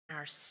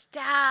our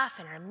staff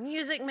and our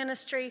music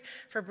ministry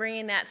for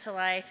bringing that to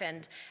life.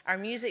 And our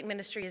music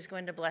ministry is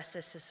going to bless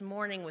us this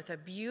morning with a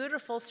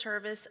beautiful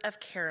service of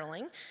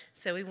caroling.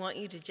 So we want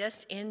you to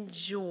just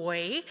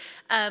enjoy.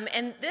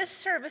 And this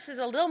service is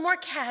a little more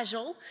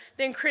casual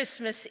than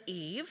Christmas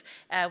Eve.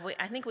 I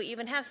think we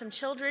even have some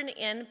children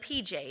in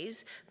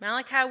PJs.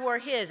 Malachi wore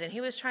his, and he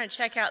was trying to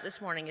check out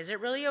this morning. Is it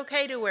really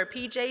okay to wear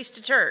PJs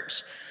to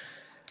church?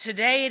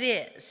 Today it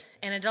is.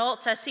 And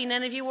adults, I see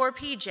none of you wore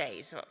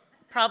PJs.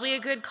 Probably a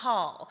good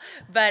call.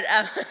 But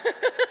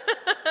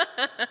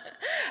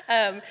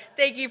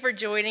thank you for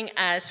joining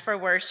us for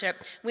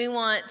worship. We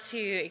want to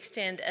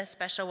extend a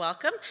special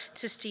welcome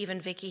to Steve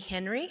and Vicki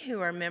Henry, who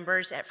are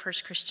members at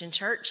First Christian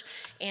Church,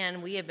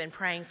 and we have been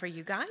praying for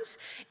you guys.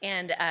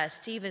 And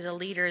Steve is a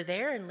leader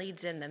there and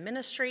leads in the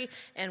ministry,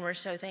 and we're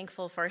so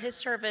thankful for his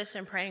service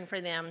and praying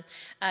for them.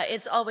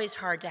 It's always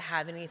hard to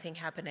have anything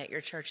happen at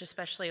your church,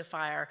 especially a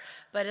fire,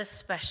 but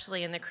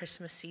especially in the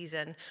Christmas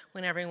season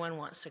when everyone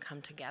wants to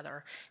come together.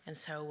 And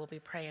so we'll be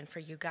praying for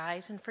you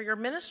guys and for your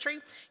ministry.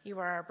 You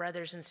are our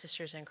brothers and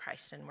sisters in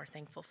Christ, and we're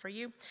thankful for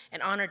you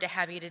and honored to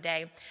have you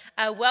today.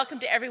 Welcome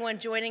to everyone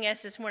joining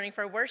us this morning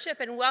for worship,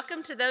 and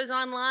welcome to those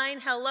online.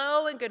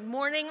 Hello and good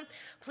morning.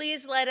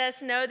 Please let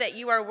us know that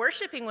you are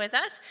worshiping with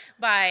us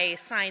by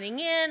signing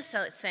in,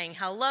 so saying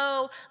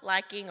hello,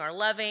 liking or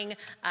loving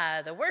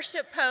the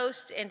worship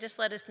post, and just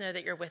let us know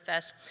that you're with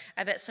us.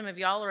 I bet some of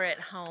y'all are at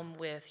home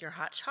with your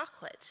hot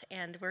chocolate,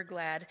 and we're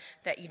glad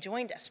that you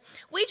joined us.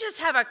 We just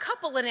have a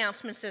couple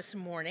announcements this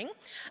morning.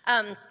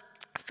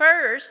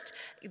 First,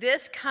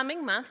 this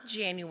coming month,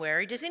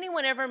 January, does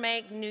anyone ever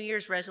make New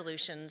Year's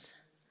resolutions?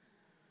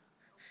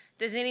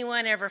 Does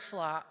anyone ever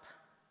flop?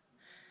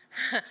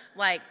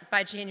 Like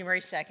by January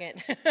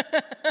 2nd?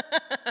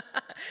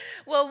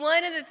 Well,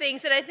 one of the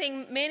things that I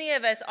think many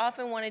of us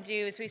often want to do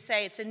is we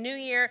say, it's a new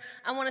year,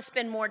 I want to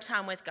spend more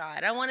time with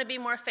God. I want to be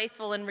more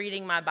faithful in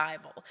reading my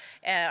Bible.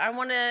 I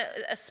want to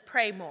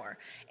pray more.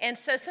 And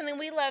so something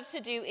we love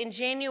to do in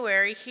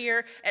January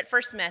here at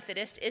First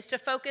Methodist is to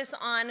focus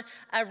on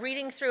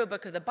reading through a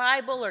book of the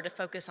Bible or to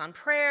focus on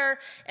prayer.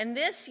 And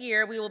this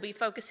year we will be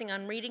focusing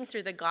on reading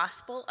through the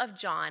Gospel of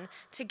John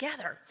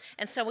together.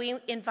 And so we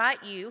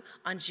invite you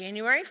on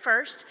January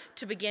 1st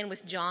to begin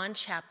with John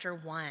chapter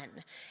 1.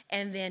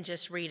 And then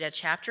just read a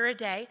chapter a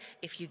day.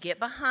 If you get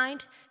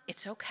behind,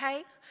 it's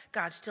okay.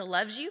 God still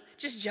loves you.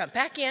 Just jump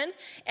back in.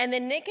 And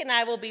then Nick and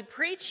I will be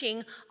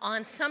preaching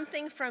on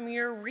something from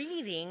your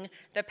reading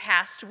the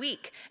past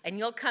week. And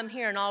you'll come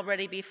here and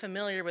already be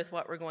familiar with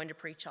what we're going to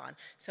preach on.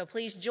 So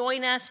please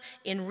join us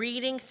in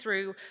reading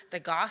through the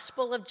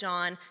Gospel of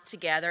John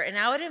together. And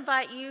I would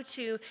invite you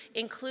to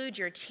include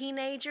your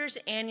teenagers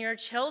and your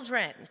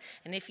children.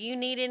 And if you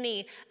need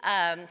any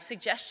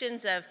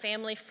suggestions of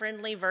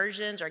family-friendly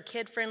versions or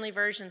kid-friendly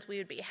versions, we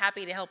would be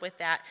happy to help with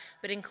that.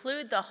 But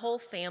include the whole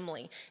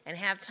family and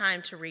have time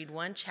to read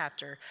one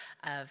chapter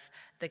of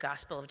the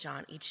Gospel of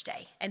John each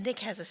day. And Nick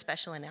has a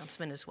special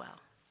announcement as well.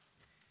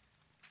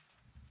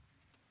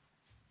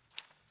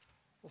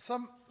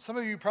 Well, some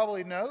of you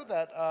probably know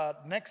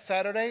that next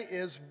Saturday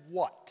is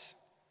what?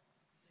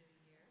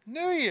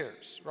 New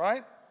Year's,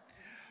 right?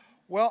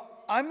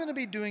 Well, I'm going to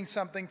be doing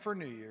something for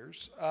New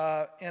Year's,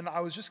 and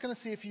I was just going to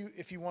see if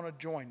you want to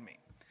join me.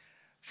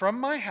 From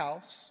my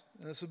house,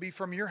 and this will be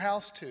from your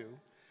house too,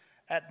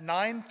 at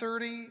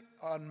 9:30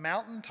 on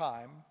Mountain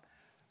Time,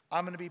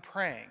 I'm going to be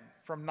praying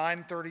from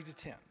 9:30 to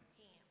 10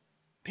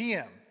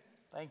 p.m.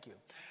 Thank you.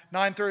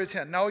 9:30 to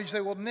 10. Now you say,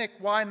 well, Nick,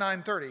 why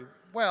 9:30?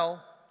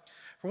 Well,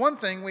 for one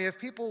thing, we have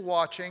people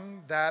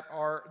watching that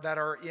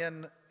are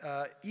in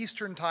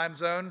Eastern time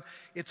zone.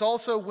 It's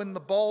also when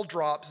the ball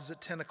drops is at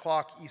 10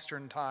 o'clock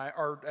Eastern time,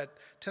 or at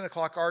 10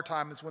 o'clock our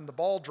time is when the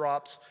ball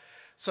drops.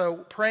 So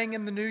praying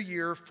in the new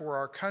year for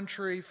our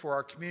country, for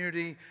our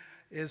community,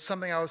 is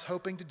something I was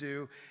hoping to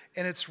do,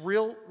 and it's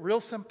real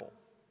simple.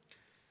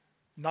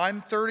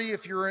 9:30,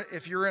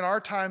 if you're in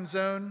our time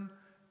zone,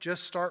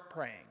 just start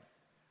praying.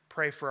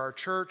 Pray for our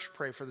church,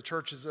 pray for the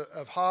churches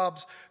of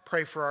Hobbs,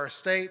 pray for our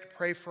state,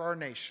 pray for our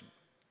nation.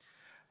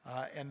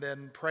 And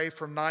then pray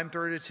from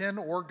 9:30 to 10,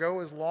 or go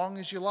as long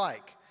as you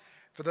like.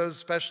 For those,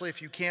 especially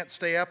if you can't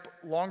stay up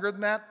longer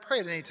than that, pray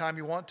at any time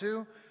you want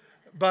to.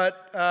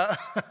 But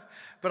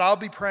I'll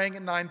be praying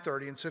at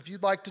 9:30. And so if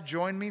you'd like to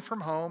join me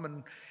from home,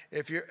 and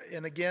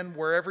again,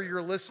 wherever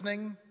you're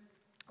listening,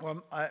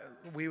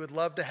 we would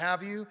love to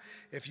have you.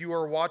 If you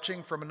are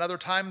watching from another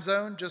time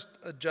zone, just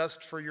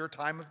adjust for your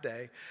time of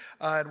day,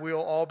 and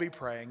we'll all be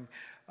praying.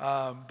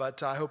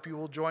 But I hope you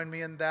will join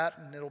me in that,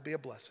 and it'll be a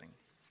blessing.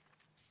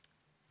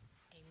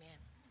 Amen.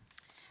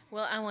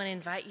 Well, I want to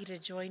invite you to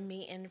join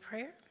me in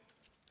prayer.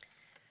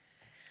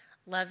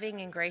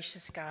 Loving and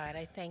gracious God,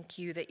 I thank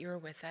you that you're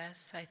with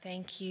us. I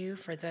thank you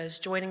for those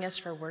joining us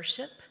for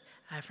worship,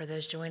 for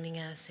those joining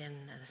us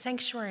in the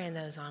sanctuary and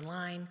those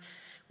online.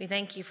 We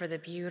thank you for the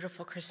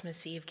beautiful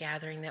Christmas Eve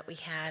gathering that we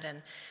had,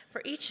 and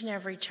for each and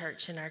every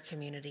church in our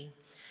community.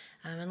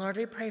 And Lord,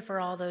 we pray for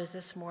all those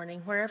this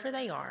morning, wherever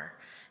they are,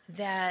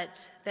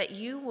 that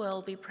you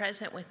will be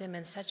present with them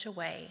in such a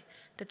way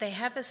that they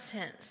have a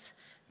sense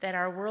that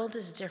our world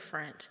is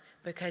different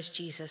because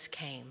Jesus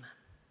came.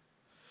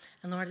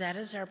 And Lord, that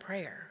is our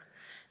prayer,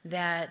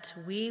 that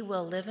we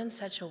will live in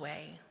such a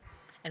way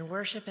and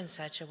worship in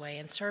such a way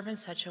and serve in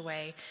such a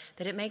way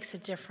that it makes a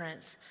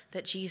difference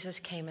that Jesus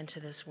came into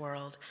this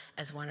world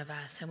as one of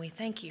us. And we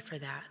thank you for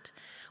that.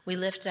 We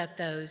lift up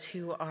those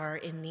who are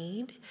in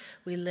need.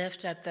 We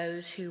lift up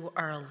those who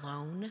are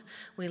alone.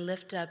 We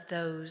lift up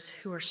those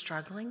who are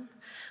struggling.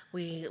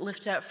 We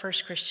lift up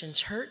First Christian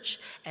Church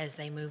as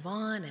they move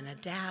on and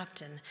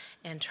adapt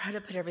and try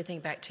to put everything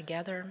back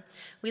together.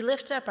 We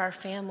lift up our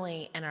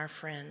family and our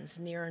friends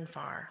near and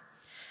far.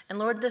 And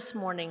Lord, this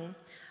morning,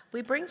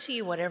 we bring to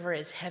you whatever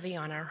is heavy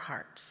on our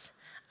hearts.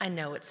 I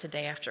know it's the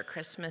day after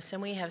Christmas,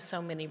 and we have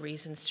so many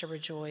reasons to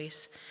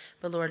rejoice.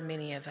 But Lord,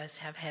 many of us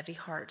have heavy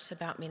hearts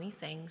about many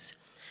things.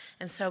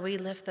 And so we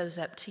lift those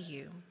up to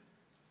you.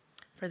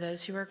 For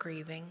those who are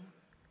grieving,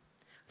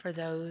 for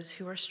those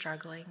who are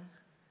struggling,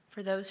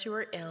 for those who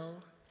are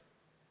ill,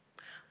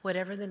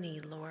 whatever the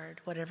need,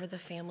 Lord, whatever the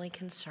family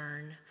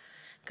concern,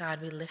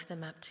 God, we lift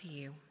them up to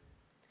you.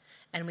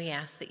 And we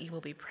ask that you will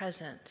be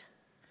present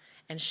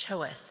and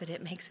show us that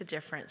it makes a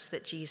difference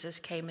that Jesus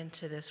came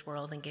into this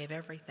world and gave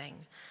everything.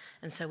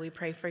 And so we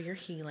pray for your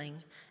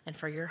healing and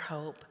for your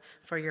hope,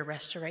 for your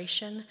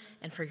restoration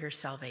and for your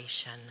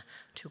salvation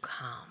to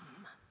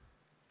come.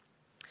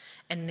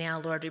 And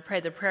now, Lord, we pray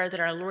the prayer that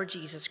our Lord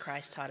Jesus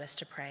Christ taught us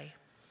to pray.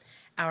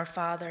 Our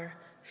Father,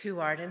 who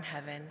art in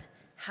heaven,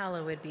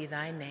 hallowed be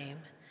thy name.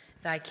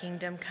 Thy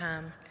kingdom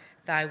come,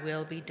 thy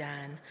will be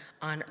done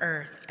on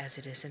earth as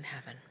it is in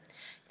heaven.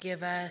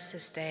 Give us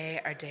this day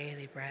our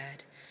daily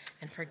bread,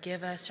 and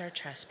forgive us our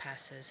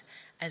trespasses,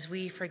 as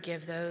we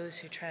forgive those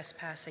who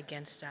trespass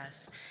against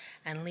us.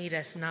 And lead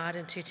us not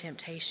into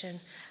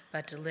temptation,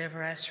 but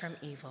deliver us from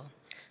evil.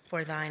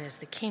 For thine is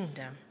the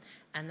kingdom,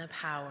 and the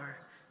power,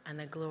 and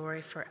the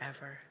glory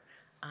forever.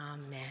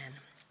 Amen.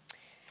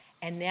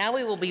 And now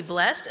we will be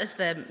blessed as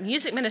the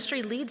music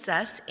ministry leads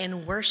us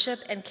in worship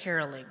and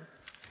caroling.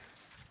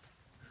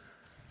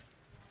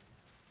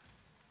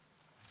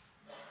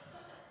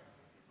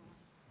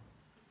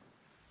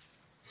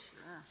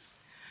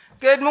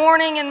 Good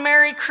morning and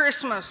Merry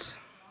Christmas.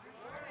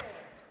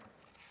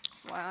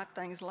 Wow, that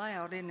thing's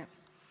loud, isn't it?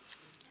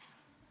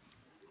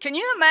 Can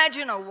you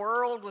imagine a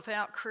world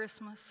without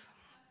Christmas?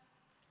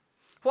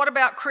 What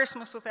about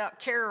Christmas without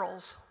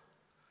carols?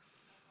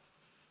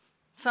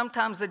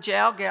 Sometimes the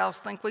Jow Gals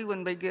think we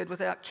wouldn't be good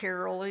without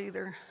Carol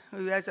either.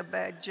 Ooh, that's a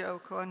bad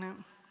joke, wasn't it?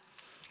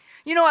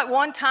 You know, at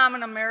one time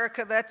in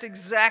America, that's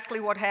exactly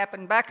what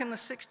happened. Back in the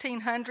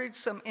 1600s,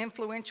 some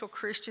influential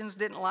Christians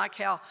didn't like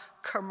how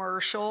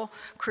commercial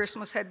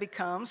Christmas had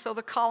become, so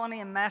the colony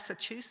in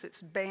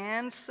Massachusetts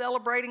banned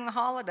celebrating the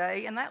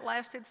holiday, and that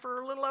lasted for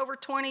a little over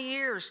 20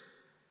 years.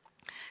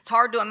 It's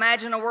hard to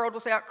imagine a world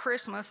without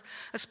Christmas,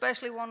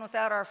 especially one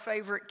without our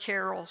favorite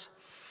carols.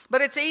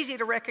 But it's easy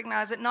to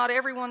recognize that not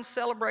everyone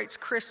celebrates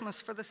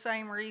Christmas for the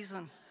same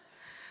reason.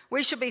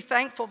 We should be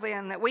thankful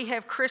then that we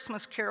have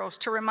Christmas carols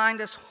to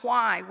remind us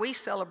why we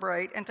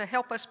celebrate and to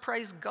help us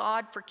praise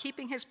God for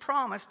keeping his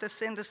promise to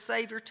send a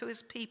Savior to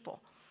his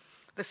people,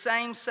 the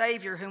same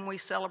Savior whom we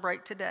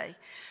celebrate today.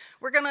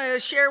 We're going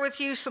to share with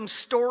you some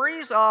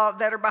stories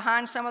that are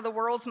behind some of the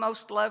world's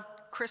most loved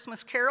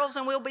Christmas carols,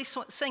 and we'll be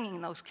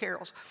singing those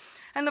carols.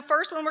 And the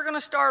first one we're going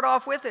to start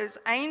off with is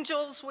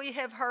Angels We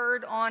Have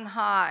Heard on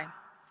High.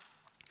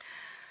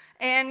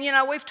 And, you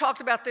know, we've talked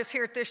about this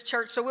here at this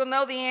church, so we'll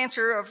know the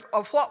answer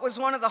of what was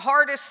one of the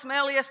hardest,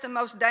 smelliest, and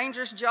most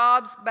dangerous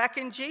jobs back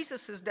in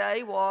Jesus'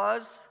 day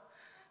was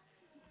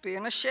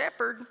being a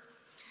shepherd.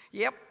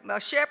 Yep,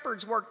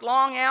 shepherds worked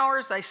long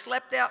hours. They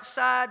slept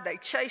outside. They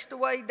chased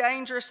away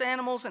dangerous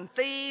animals and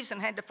thieves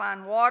and had to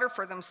find water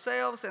for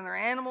themselves and their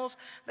animals.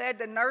 They had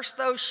to nurse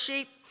those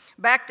sheep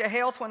back to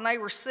health when they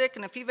were sick.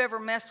 And if you've ever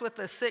messed with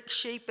a sick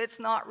sheep, it's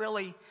not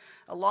really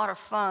a lot of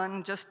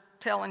fun, just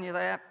telling you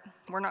that.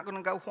 We're not going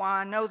to go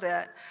why I know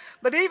that.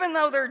 But even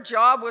though their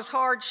job was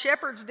hard,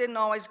 shepherds didn't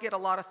always get a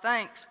lot of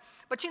thanks.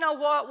 But you know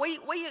what?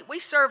 We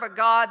serve a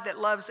God that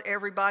loves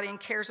everybody and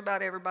cares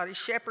about everybody,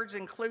 shepherds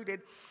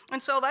included.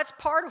 And so that's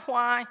part of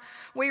why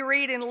we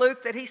read in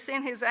Luke that he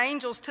sent his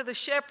angels to the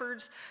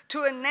shepherds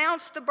to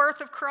announce the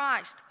birth of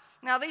Christ.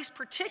 Now, these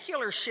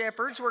particular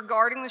shepherds were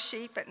guarding the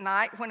sheep at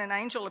night when an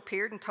angel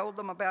appeared and told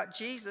them about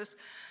Jesus.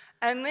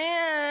 And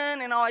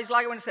then, and I always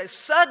like it when it says,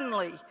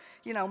 suddenly,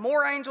 you know,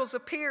 more angels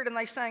appeared and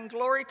they sang,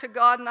 glory to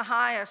God in the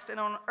highest, and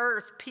on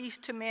earth peace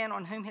to men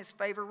on whom his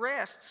favor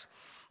rests.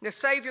 The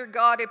Savior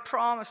God had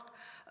promised,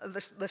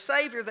 the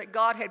Savior that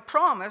God had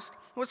promised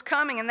was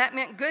coming, and that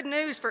meant good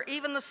news for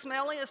even the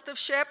smelliest of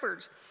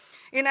shepherds.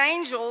 In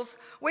Angels,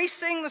 we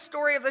sing the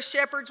story of the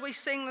shepherds. We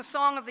sing the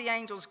song of the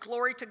angels,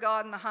 glory to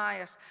God in the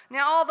highest.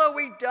 Now, although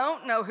we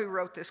don't know who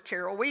wrote this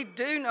carol, we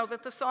do know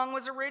that the song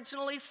was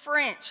originally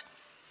French.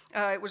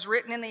 It was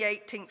written in the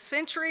 18th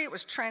century. It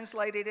was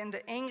translated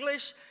into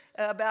English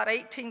about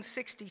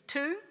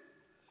 1862.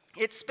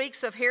 It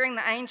speaks of hearing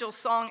the angel's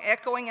song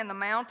echoing in the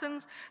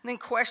mountains, and then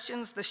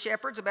questions the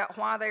shepherds about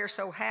why they are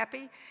so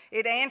happy.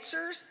 It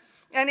answers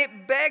And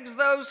it begs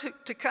those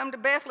to come to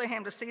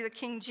Bethlehem to see the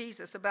King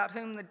Jesus, about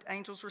whom the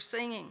angels were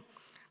singing.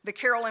 The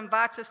carol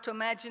invites us to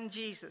imagine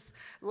Jesus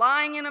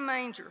lying in a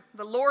manger,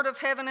 the Lord of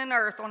heaven and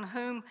earth, on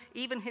whom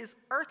even his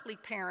earthly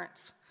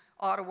parents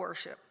ought to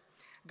worship.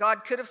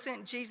 God could have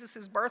sent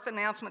Jesus' birth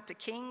announcement to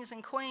kings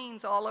and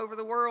queens all over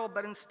the world,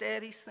 but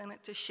instead he sent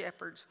it to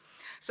shepherds.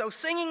 So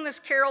singing this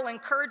carol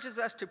encourages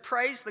us to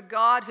praise the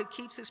God who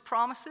keeps his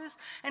promises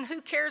and who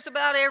cares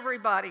about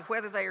everybody,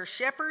 whether they are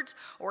shepherds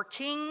or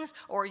kings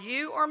or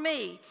you or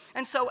me.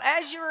 And so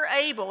as you're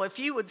able, if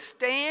you would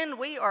stand,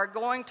 we are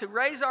going to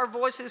raise our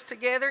voices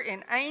together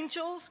in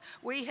Angels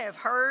We Have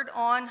Heard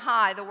on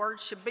High. The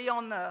words should be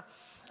on the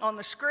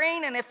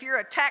screen, and if you're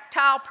a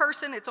tactile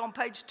person, it's on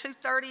page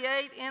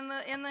 238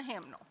 in the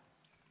hymnal.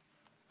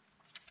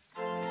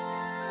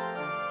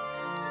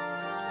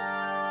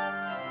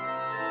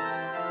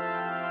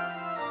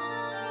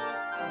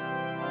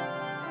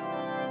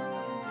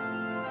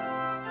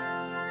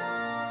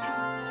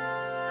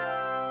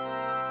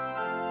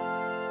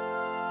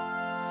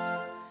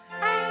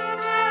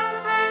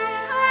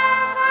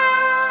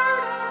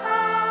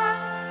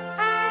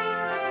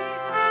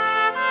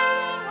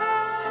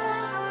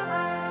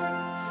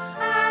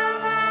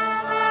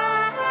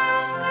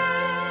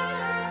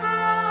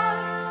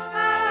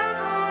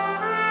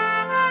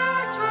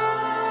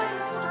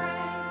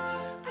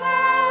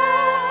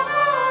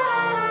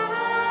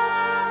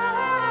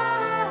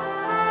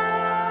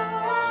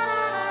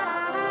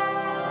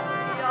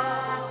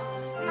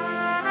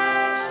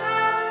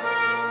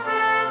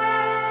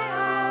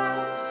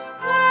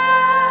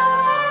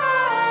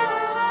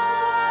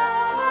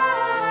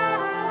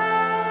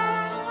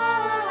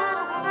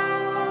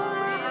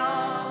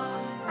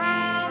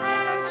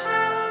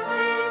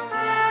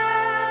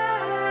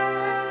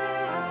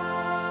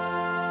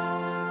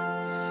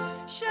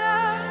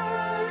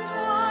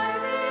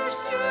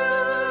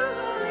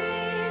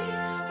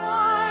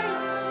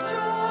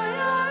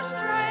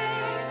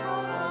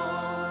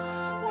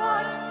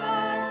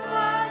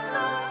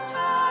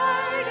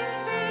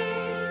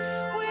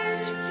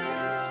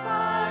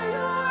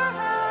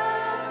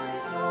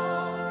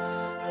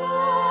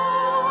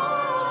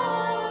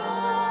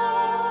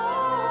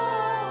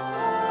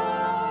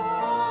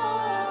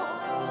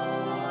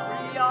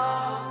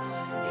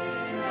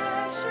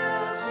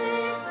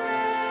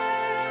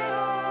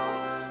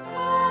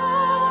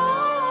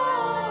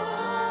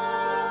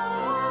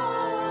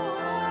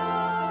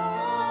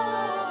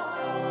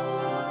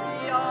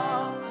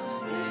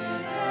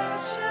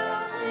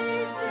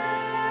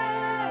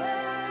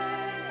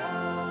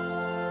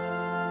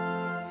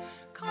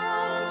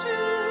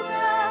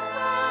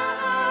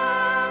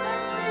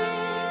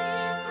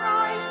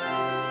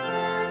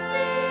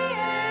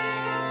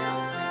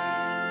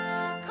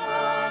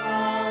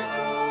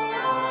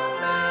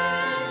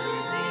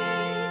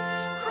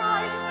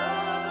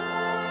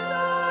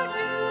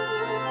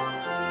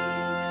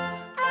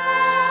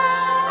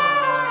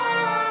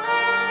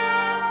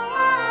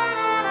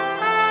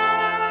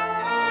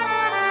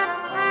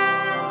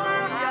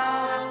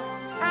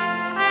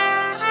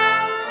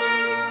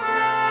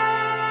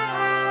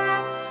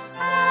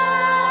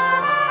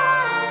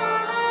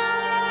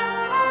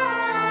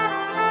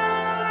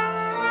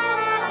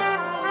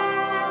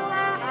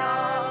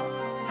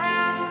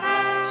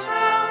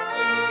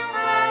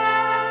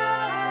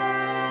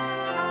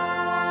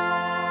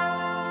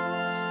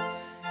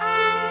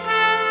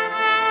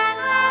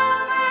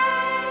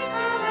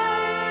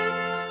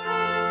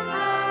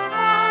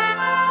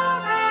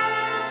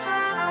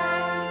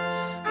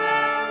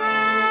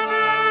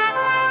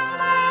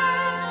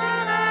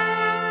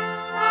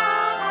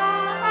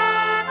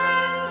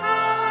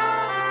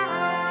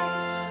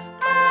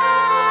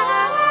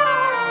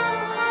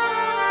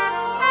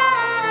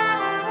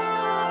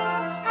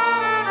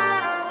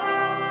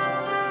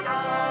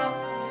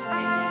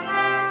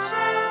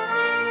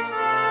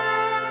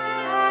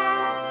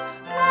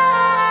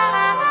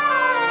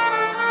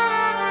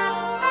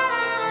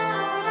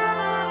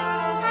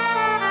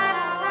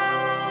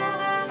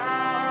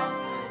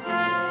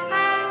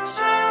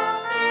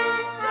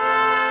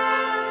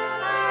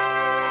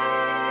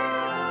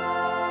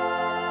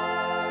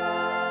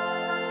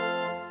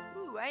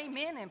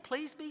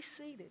 Please be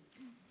seated.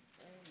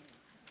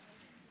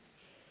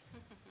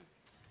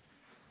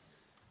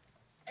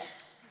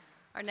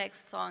 Our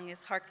next song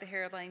is Hark the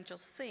Herald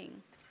Angels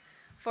Sing.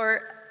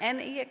 For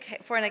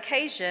an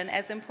occasion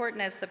as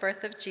important as the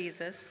birth of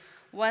Jesus,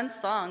 one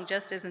song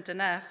just isn't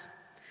enough.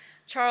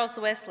 Charles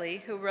Wesley,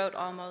 who wrote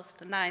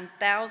almost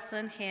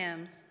 9,000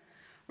 hymns,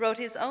 wrote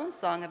his own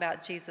song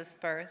about Jesus'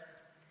 birth.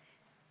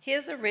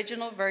 His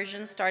original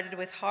version started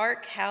with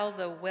Hark How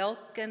the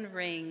Welkin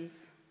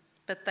Rings.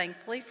 But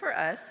thankfully for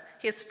us,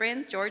 his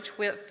friend George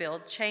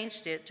Whitefield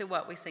changed it to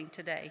what we sing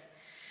today.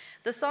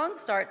 The song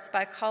starts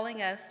by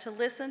calling us to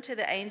listen to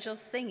the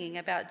angels singing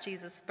about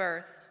Jesus'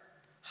 birth.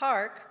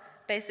 Hark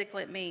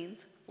basically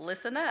means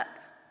listen up.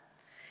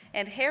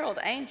 And herald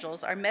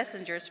angels are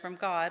messengers from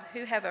God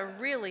who have a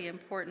really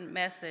important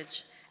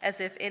message, as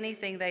if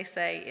anything they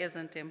say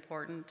isn't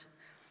important.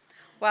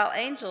 While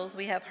Angels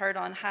We Have Heard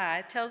on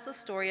High tells the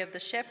story of the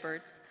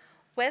shepherds,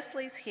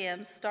 Wesley's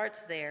hymn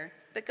starts there,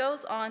 but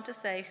goes on to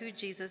say who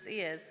Jesus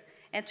is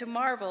and to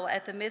marvel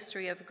at the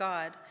mystery of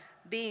God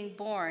being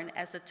born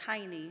as a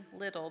tiny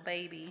little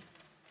baby.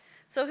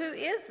 So who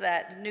is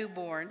that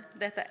newborn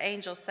that the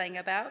angels sang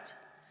about?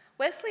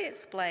 Wesley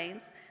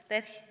explains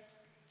that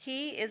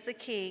he is the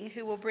king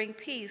who will bring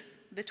peace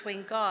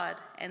between God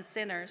and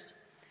sinners,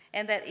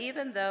 and that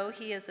even though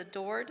he is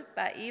adored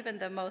by even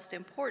the most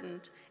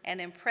important and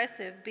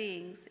impressive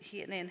beings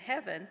in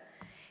heaven,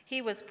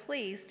 he was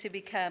pleased to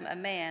become a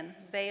man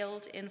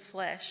veiled in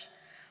flesh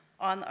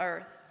on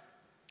earth.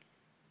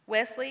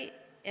 Wesley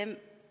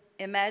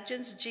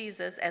imagines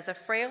Jesus as a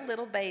frail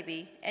little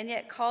baby and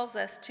yet calls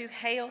us to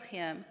hail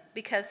him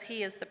because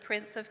he is the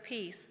Prince of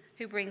Peace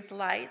who brings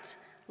light,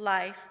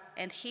 life,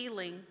 and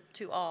healing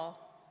to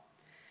all.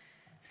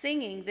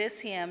 Singing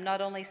this hymn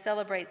not only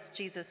celebrates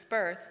Jesus'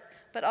 birth,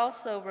 but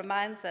also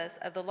reminds us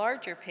of the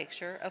larger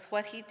picture of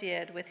what he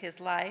did with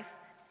his life,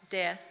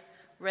 death,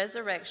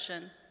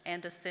 resurrection,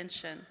 and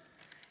ascension.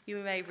 You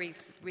may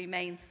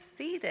remain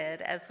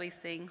seated as we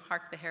sing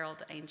Hark the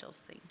Herald Angels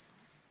Sing.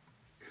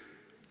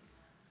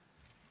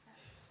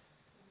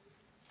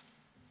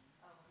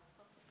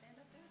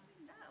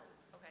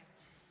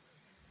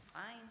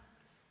 Fine.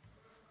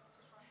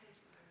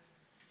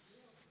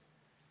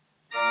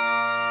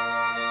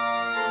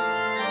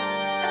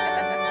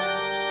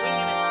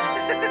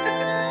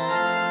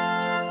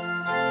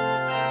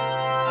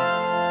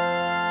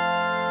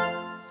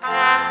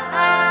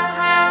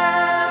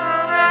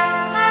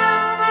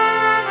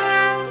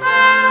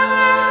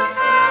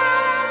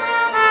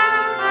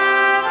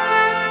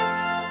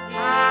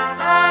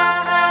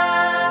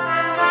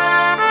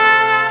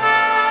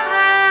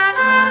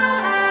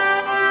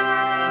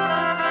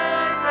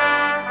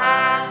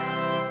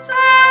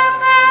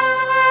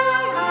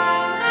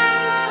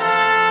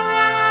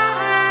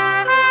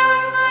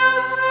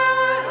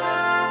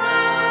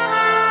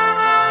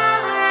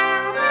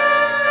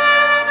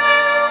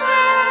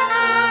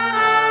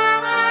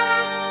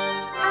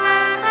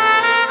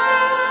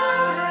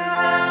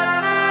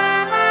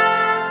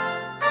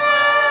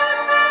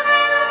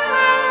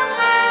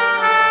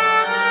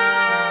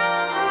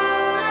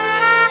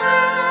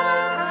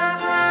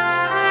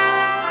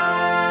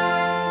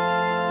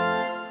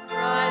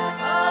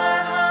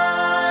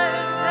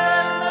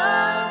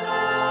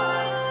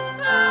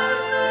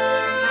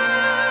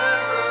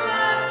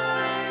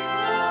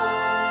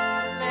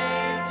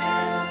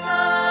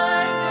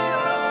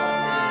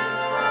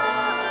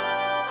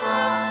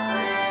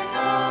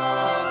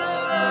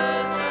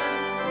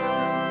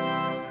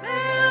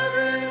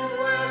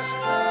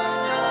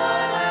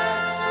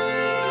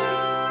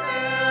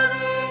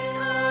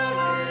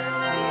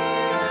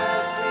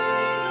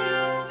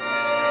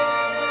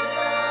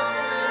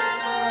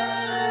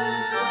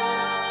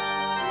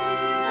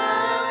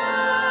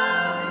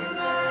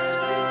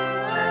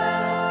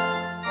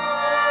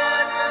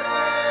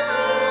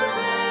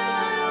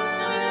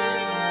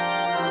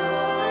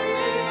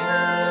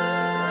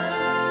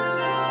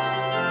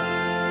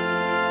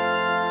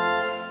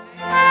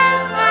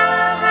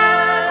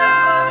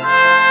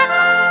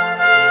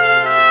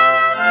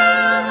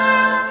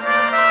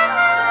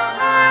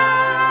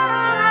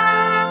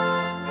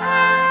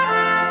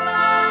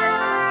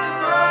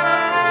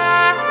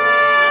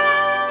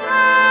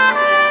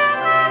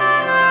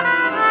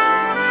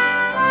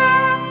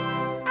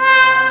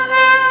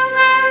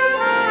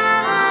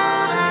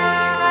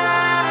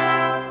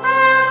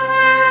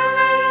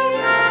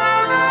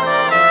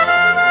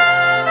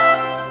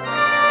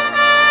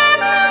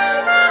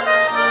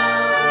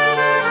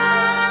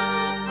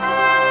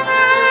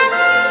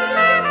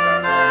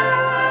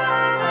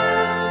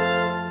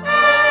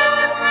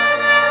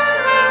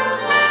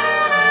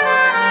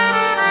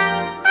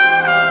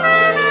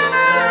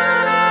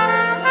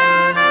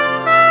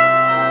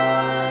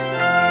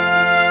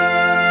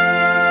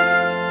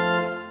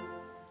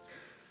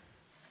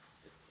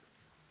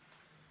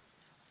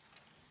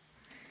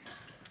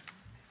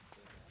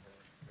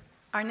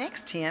 Our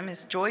next hymn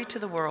is Joy to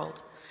the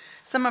World.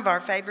 Some of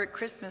our favorite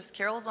Christmas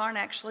carols aren't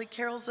actually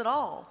carols at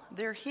all,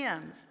 they're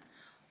hymns.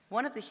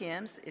 One of the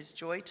hymns is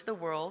Joy to the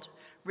World,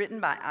 written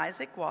by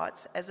Isaac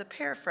Watts as a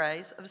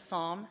paraphrase of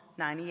Psalm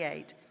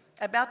 98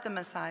 about the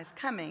Messiah's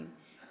coming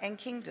and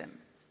kingdom.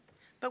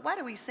 But why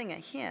do we sing a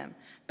hymn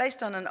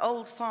based on an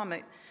old psalm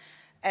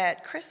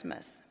at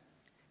Christmas?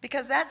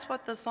 Because that's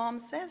what the psalm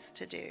says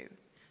to do.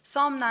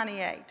 Psalm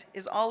 98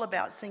 is all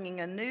about singing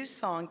a new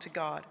song to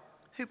God,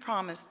 who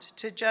promised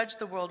to judge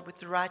the world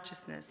with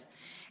righteousness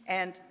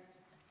and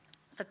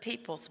the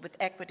peoples with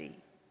equity.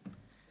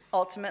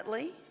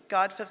 Ultimately,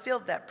 God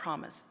fulfilled that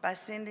promise by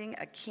sending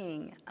a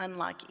king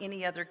unlike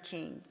any other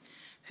king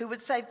who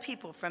would save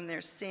people from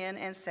their sin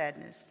and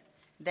sadness.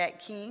 That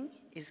king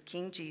is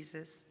King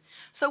Jesus.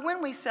 So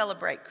when we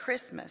celebrate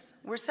Christmas,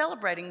 we're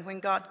celebrating when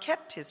God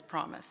kept his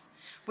promise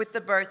with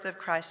the birth of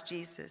Christ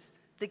Jesus,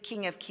 the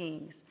King of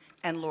Kings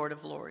and Lord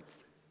of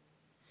Lords.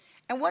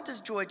 And what does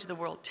Joy to the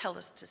World tell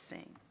us to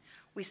sing?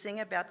 We sing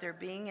about there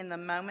being in the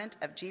moment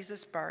of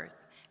Jesus' birth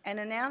and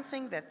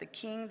announcing that the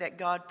King that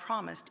God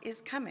promised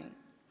is coming.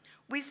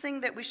 We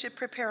sing that we should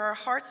prepare our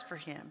hearts for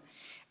him,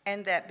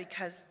 and that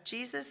because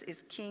Jesus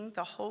is King,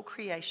 the whole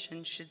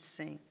creation should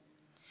sing.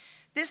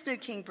 This new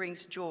King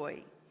brings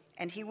joy,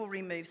 and he will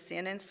remove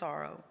sin and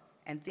sorrow,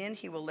 and then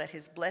he will let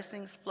his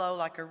blessings flow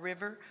like a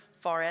river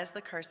far as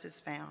the curse is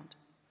found.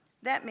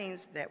 That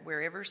means that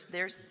wherever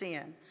there's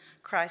sin,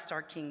 Christ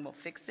our King will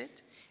fix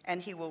it,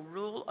 and he will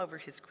rule over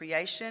his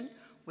creation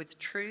with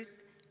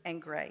truth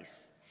and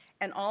grace.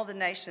 And all the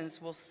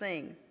nations will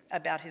sing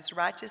about his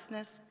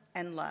righteousness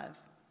and love.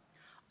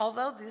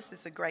 Although this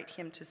is a great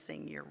hymn to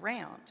sing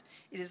year-round,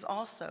 it is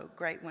also a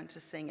great one to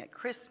sing at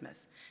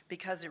Christmas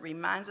because it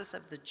reminds us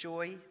of the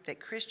joy that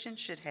Christians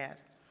should have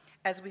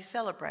as we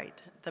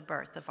celebrate the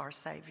birth of our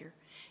Savior.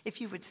 If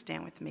you would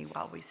stand with me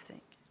while we sing.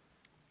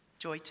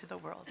 Joy to the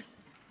world.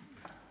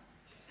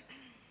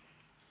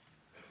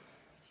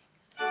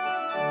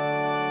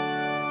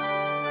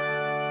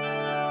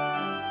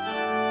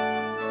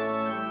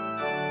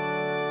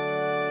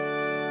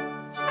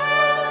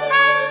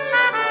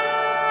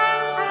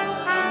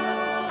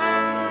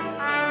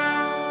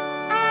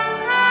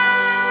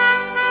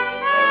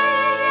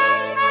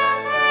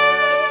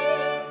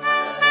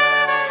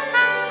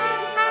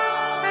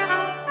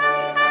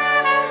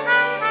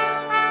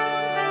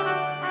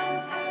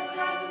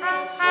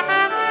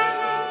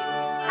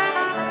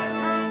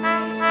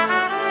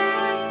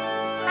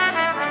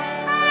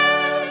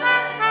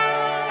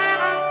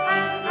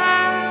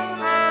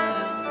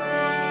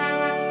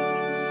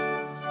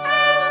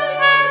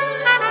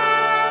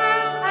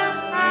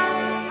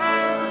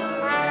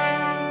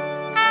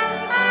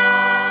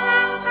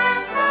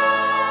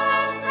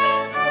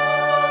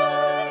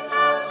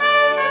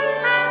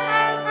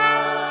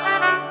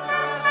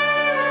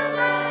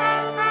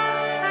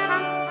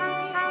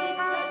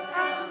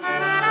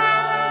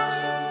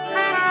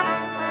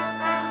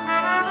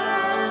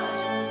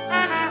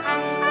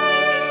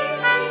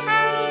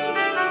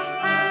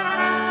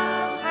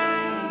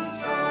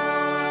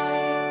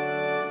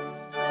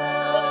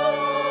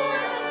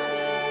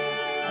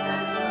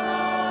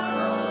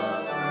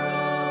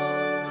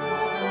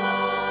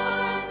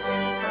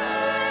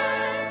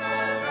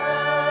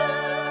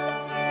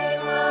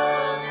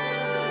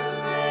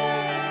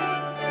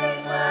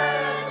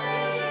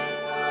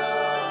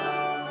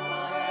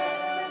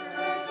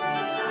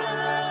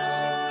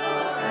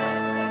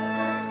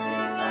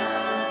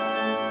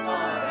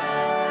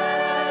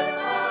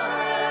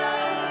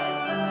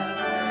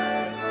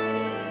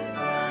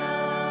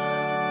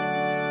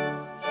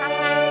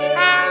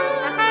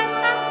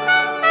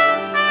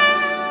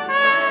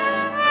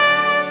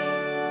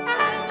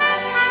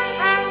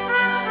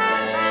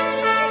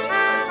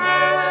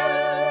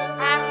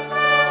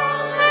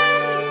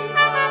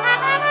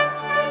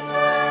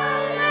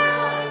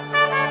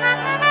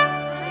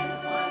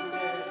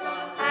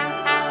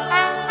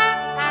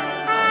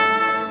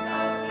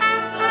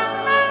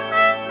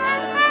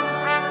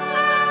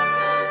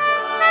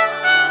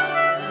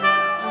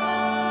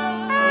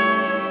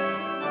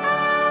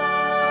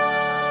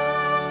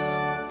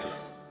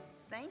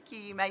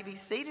 Be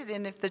seated,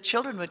 and if the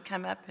children would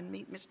come up and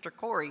meet Mr.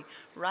 Corey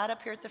right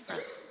up here at the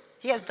front.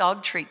 He has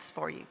dog treats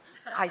for you.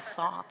 I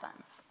saw them.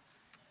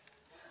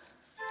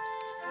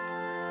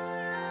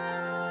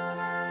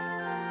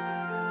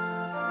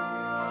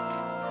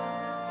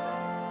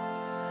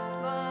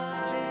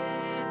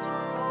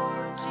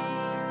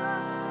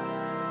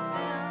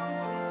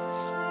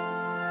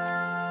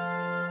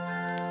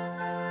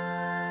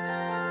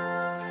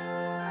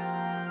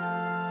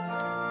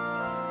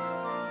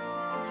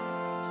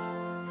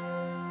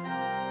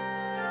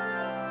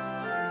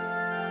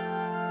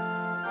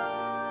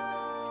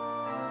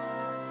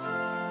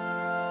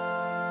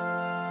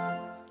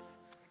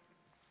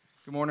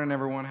 Good morning,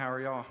 everyone. How are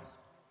y'all?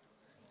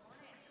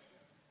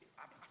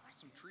 I brought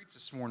some treats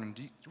this morning.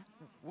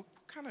 What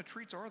kind of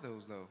treats are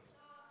those, though?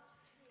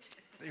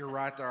 You're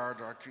right, there are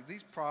dog treats.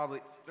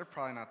 They're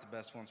probably not the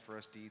best ones for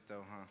us to eat,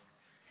 though,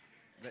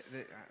 huh?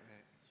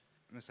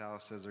 Miss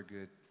Alice says they're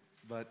good,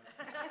 but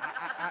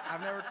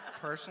I've never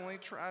personally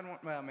tried one.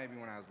 Well, maybe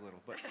when I was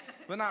little,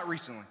 but not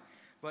recently.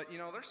 But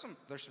there's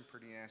some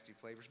pretty nasty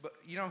flavors. But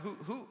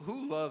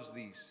who loves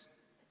these?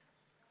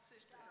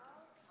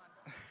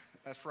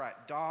 That's right.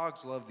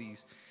 Dogs love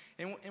these.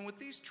 And with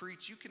these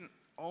treats, you can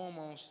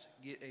almost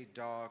get a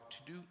dog to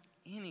do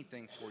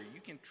anything for you.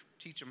 You can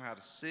teach them how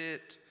to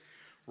sit,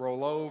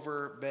 roll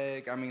over,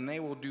 beg. I mean, they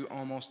will do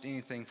almost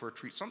anything for a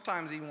treat.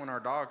 Sometimes even when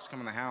our dogs come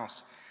in the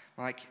house,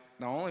 like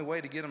the only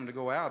way to get them to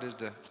go out is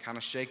to kind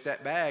of shake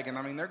that bag. And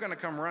I mean, they're going to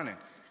come running.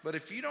 But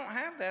if you don't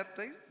have that,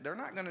 they're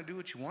not going to do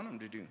what you want them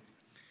to do.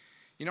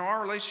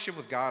 Our relationship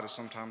with God is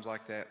sometimes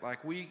like that.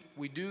 Like we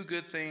do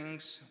good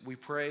things, we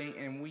pray,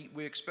 and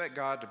we expect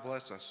God to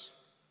bless us.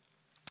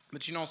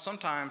 But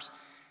sometimes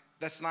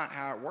that's not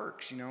how it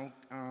works.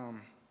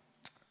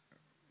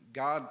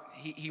 God,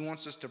 he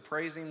wants us to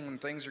praise him when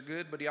things are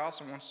good, but he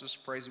also wants us to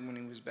praise him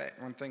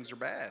when things are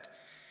bad.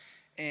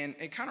 And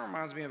it kind of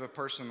reminds me of a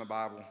person in the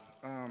Bible.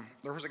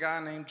 There was a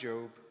guy named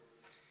Job,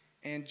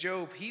 And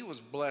Job, he was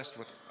blessed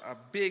with a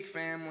big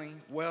family,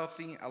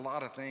 wealthy, a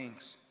lot of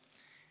things.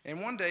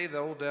 And one day the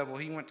old devil,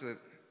 he went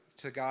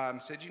to God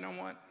and said, you know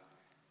what?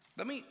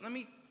 Let me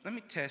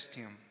test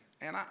him.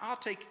 And I'll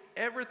take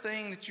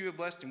everything that you have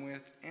blessed him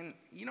with. And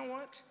you know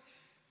what?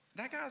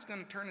 That guy's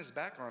going to turn his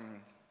back on me.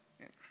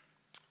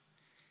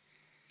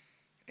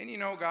 And you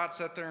know, God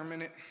sat there a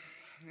minute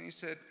and he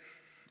said,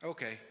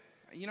 okay,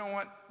 you know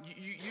what?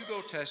 You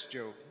go test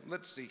Job.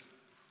 Let's see.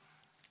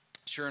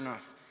 Sure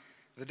enough,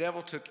 the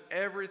devil took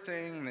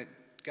everything that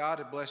God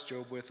had blessed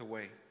Job with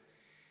away.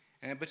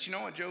 But you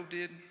know what Job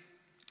did?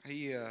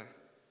 He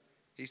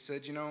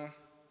said, you know,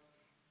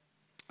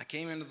 I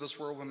came into this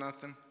world with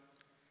nothing.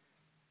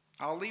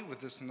 I'll leave with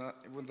this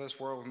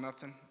world with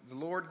nothing. The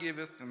Lord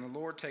giveth and the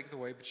Lord taketh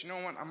away. But you know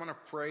what? I'm going to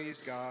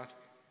praise God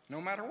no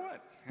matter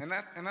what. And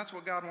that's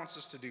what God wants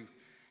us to do.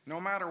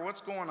 No matter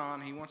what's going on,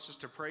 he wants us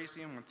to praise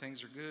him when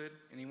things are good,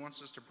 and he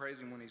wants us to praise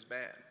him when he's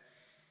bad.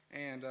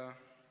 And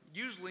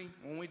usually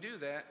when we do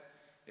that,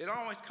 it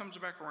always comes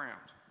back around.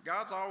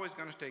 God's always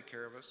going to take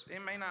care of us.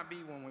 It may not be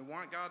when we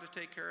want God to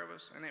take care of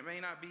us, and it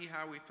may not be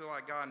how we feel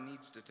like God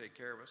needs to take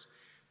care of us,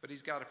 but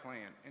he's got a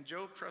plan. And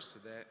Job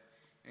trusted that,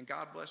 and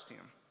God blessed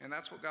him. And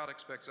that's what God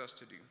expects us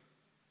to do.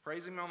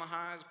 Praise him on the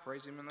highs,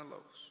 praise him in the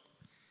lows.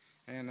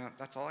 And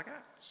that's all I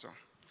got. So,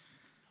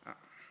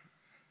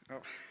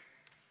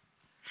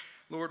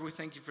 Lord, we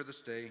thank you for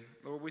this day.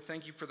 Lord, we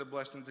thank you for the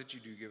blessings that you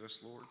do give us,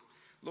 Lord.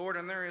 Lord,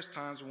 and there is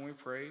times when we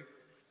pray,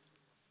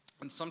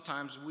 and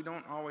sometimes we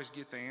don't always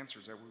get the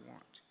answers that we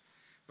want.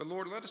 But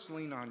Lord, let us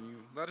lean on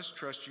you. Let us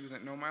trust you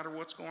that no matter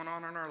what's going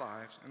on in our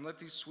lives, and let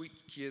these sweet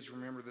kids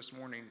remember this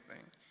morning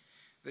thing,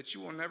 that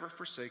you will never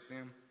forsake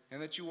them,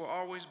 and that you will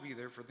always be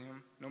there for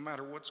them no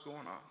matter what's going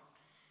on.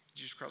 In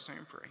Jesus Christ's name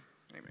we pray.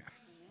 Amen.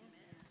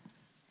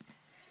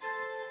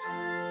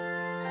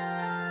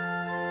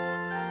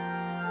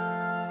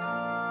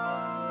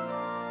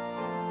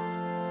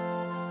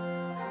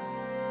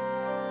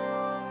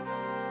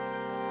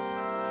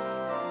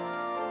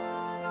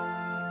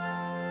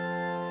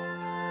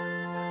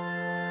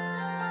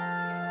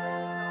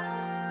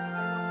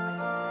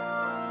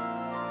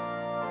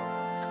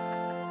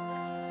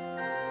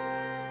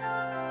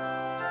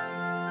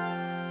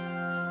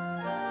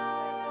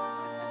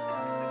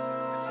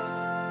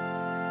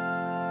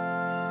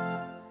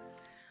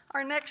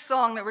 Our next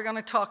song that we're going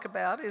to talk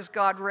about is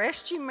God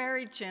Rest You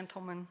Merry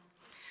Gentlemen.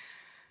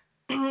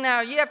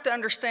 Now, you have to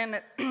understand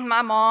that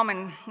my mom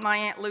and my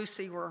Aunt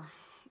Lucy were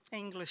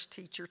English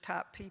teacher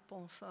type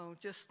people, so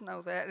just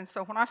know that. And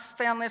so when I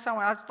found this,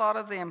 I thought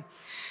of them.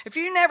 If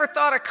you never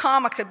thought a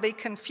comma could be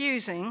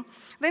confusing,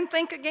 then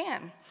think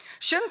again.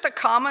 Shouldn't the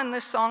comma in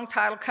this song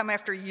title come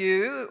after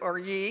you or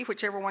ye,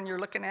 whichever one you're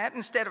looking at,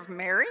 instead of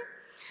Mary?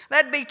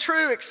 That'd be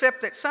true,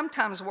 except that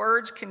sometimes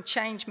words can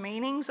change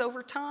meanings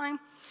over time.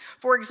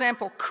 For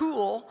example,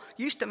 cool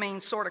used to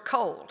mean sort of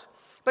cold,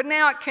 but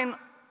now it can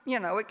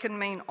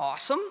mean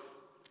awesome,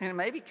 and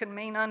maybe can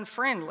mean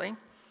unfriendly.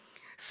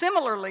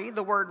 Similarly,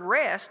 the word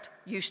rest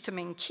used to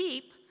mean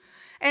keep,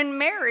 and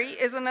merry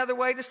is another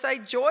way to say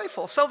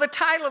joyful. So the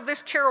title of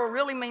this carol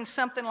really means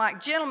something like,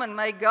 Gentlemen,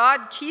 may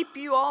God keep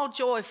you all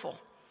joyful.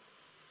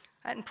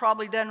 That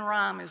probably doesn't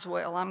rhyme as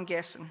well, I'm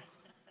guessing.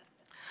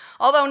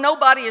 Although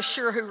nobody is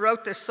sure who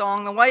wrote this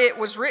song, the way it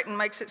was written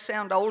makes it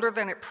sound older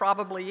than it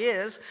probably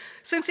is.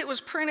 Since it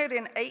was printed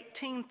in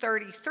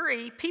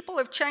 1833, people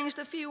have changed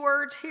a few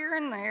words here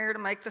and there to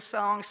make the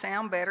song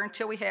sound better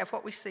until we have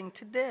what we sing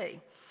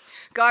today.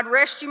 God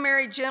Rest You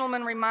Merry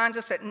Gentlemen reminds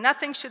us that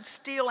nothing should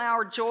steal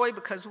our joy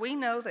because we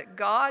know that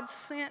God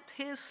sent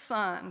his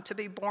Son to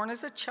be born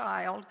as a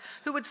child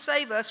who would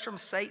save us from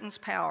Satan's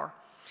power.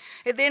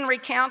 It then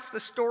recounts the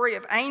story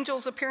of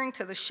angels appearing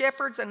to the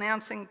shepherds,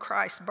 announcing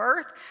Christ's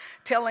birth,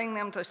 telling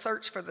them to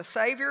search for the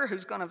Savior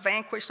who's going to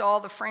vanquish all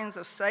the friends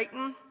of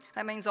Satan.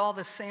 That means all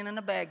the sin and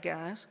the bad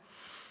guys.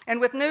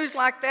 And with news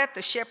like that,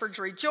 the shepherds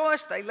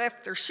rejoiced. They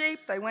left their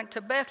sheep. They went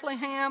to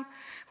Bethlehem.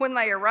 When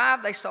they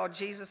arrived, they saw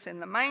Jesus in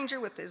the manger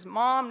with his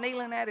mom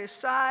kneeling at his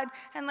side,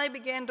 and they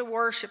began to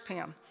worship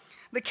him.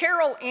 The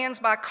carol ends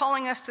by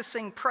calling us to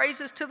sing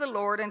praises to the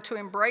Lord and to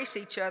embrace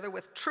each other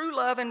with true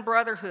love and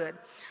brotherhood,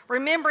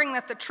 remembering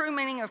that the true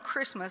meaning of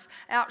Christmas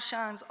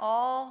outshines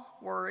all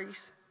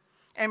worries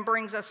and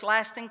brings us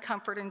lasting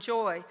comfort and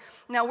joy.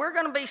 Now, we're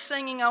going to be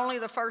singing only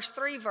the first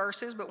 3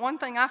 verses, but one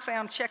thing I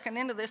found checking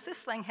into this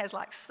thing has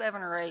like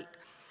 7 or 8.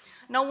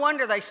 No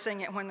wonder they sing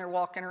it when they're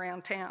walking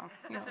around town.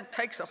 It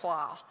takes a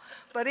while.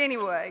 But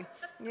anyway,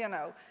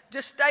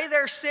 just stay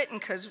there sitting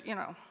because,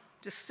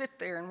 just sit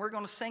there, and we're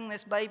going to sing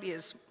this baby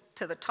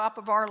to the top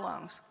of our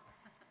lungs.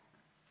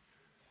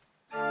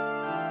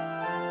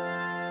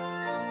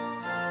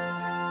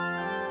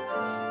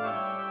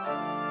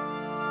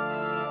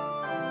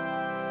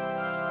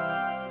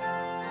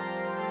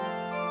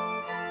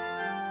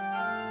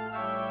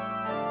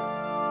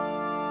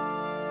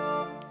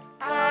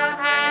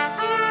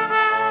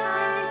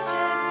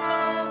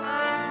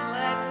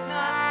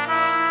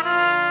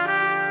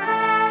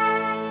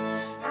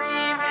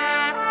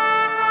 Remember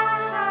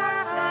Christ our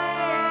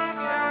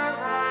Savior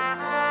was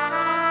born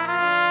on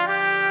this day.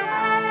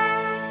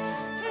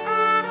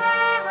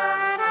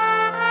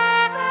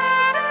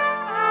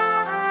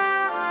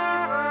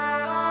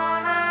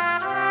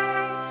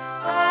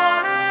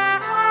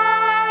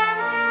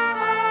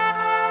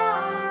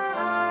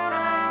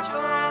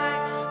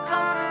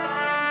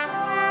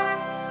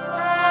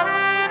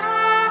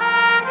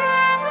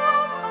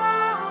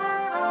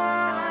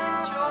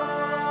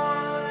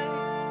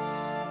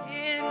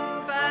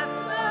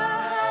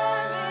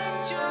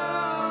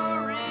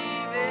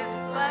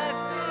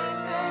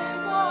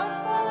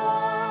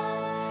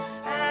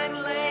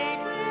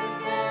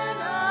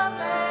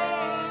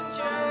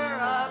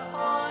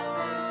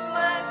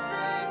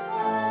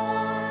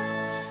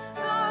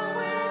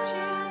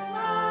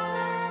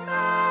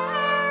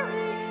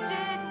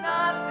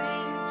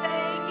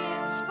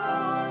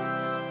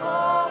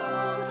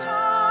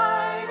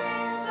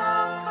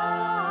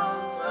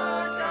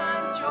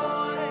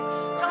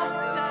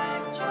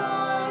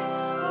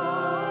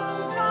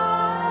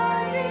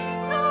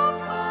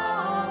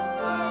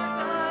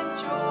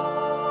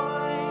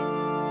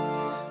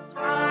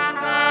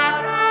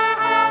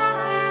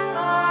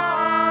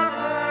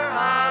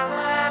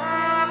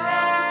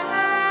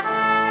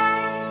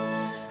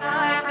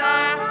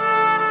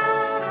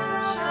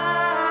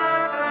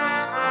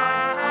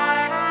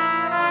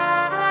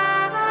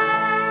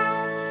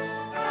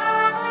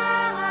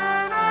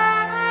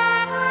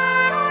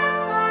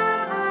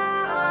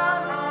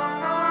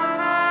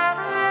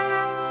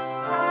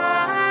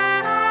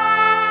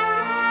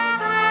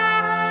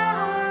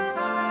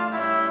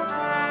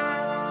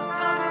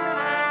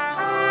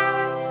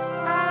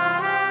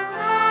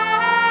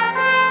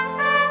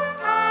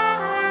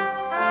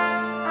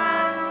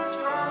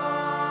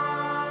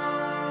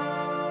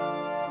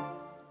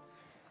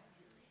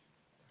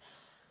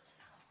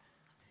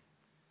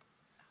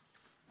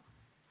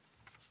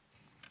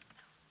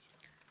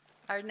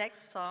 Our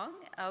next song,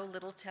 O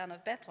Little Town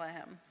of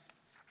Bethlehem.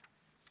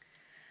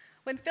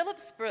 When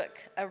Phillips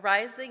Brooks, a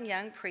rising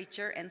young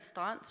preacher and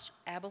staunch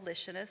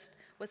abolitionist,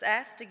 was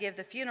asked to give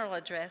the funeral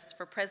address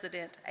for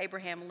President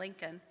Abraham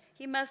Lincoln,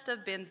 he must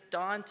have been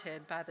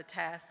daunted by the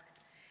task,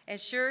 and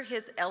sure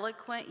his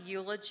eloquent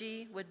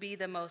eulogy would be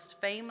the most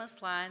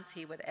famous lines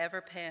he would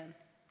ever pen.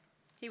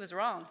 He was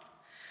wrong.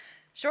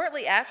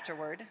 Shortly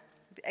afterward,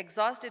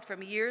 exhausted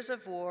from years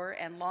of war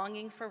and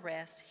longing for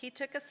rest, he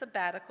took a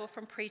sabbatical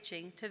from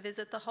preaching to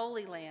visit the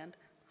Holy Land,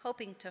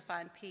 hoping to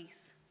find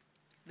peace.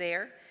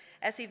 There,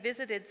 as he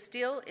visited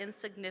still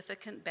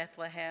insignificant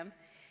Bethlehem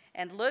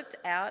and looked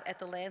out at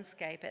the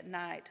landscape at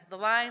night, the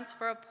lines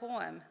for a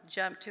poem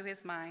jumped to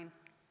his mind.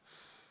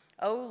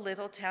 O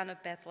little town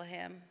of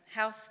Bethlehem,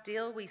 how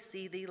still we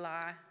see thee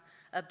lie.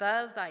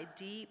 Above thy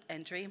deep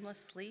and dreamless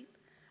sleep,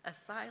 a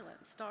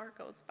silent star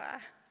goes by.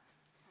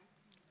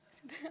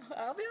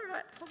 I'll be all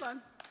right, hold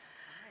on.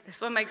 This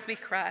one makes me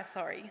cry,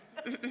 sorry.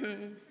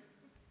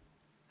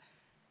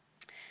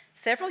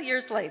 Several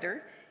years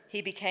later,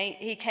 he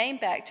came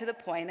back to the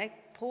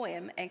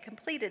poem and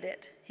completed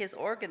it. His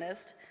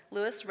organist,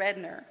 Louis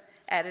Redner,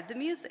 added the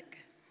music.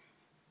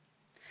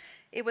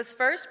 It was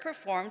first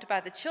performed by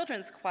the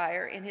children's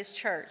choir in his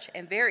church,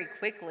 and very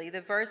quickly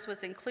the verse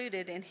was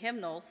included in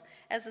hymnals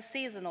as a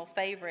seasonal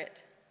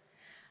favorite.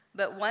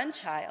 But one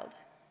child,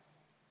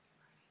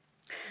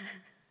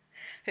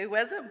 who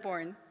wasn't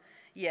born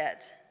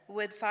yet,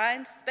 would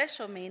find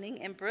special meaning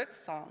in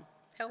Brooks' song,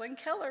 Helen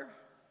Keller.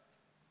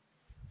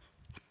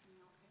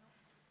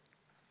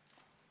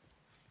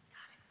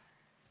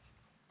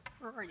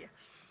 Where are you?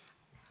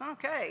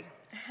 Okay.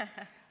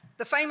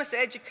 The famous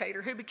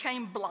educator who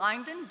became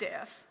blind and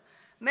deaf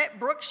met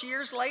Brooks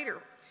years later.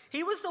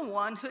 He was the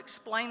one who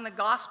explained the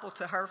gospel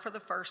to her for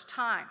the first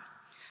time.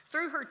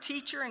 Through her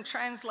teacher and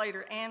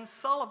translator, Anne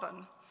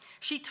Sullivan,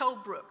 she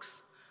told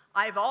Brooks,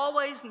 "I've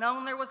always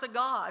known there was a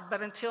God,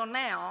 but until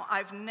now,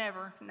 I've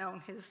never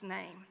known his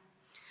name."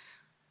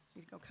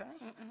 You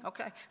okay?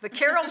 Okay. The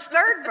carol's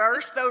third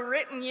verse, though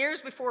written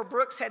years before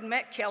Brooks had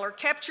met Keller,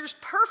 captures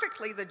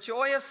perfectly the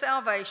joy of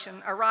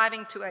salvation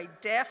arriving to a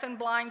deaf and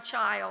blind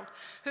child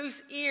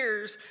whose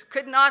ears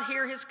could not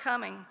hear his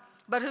coming,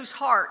 but whose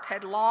heart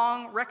had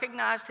long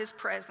recognized his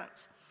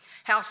presence.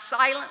 How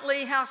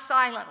silently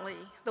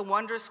the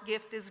wondrous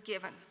gift is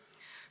given.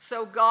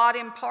 So God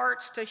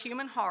imparts to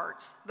human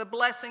hearts the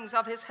blessings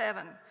of his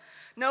heaven.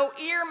 No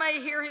ear may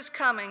hear his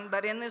coming,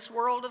 but in this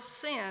world of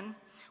sin,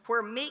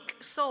 where meek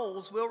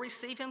souls will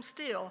receive him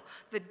still,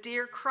 the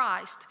dear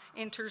Christ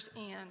enters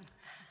in.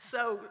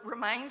 So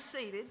remain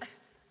seated.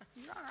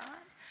 All right.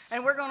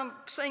 And we're going to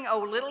sing, O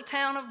Little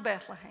Town of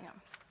Bethlehem.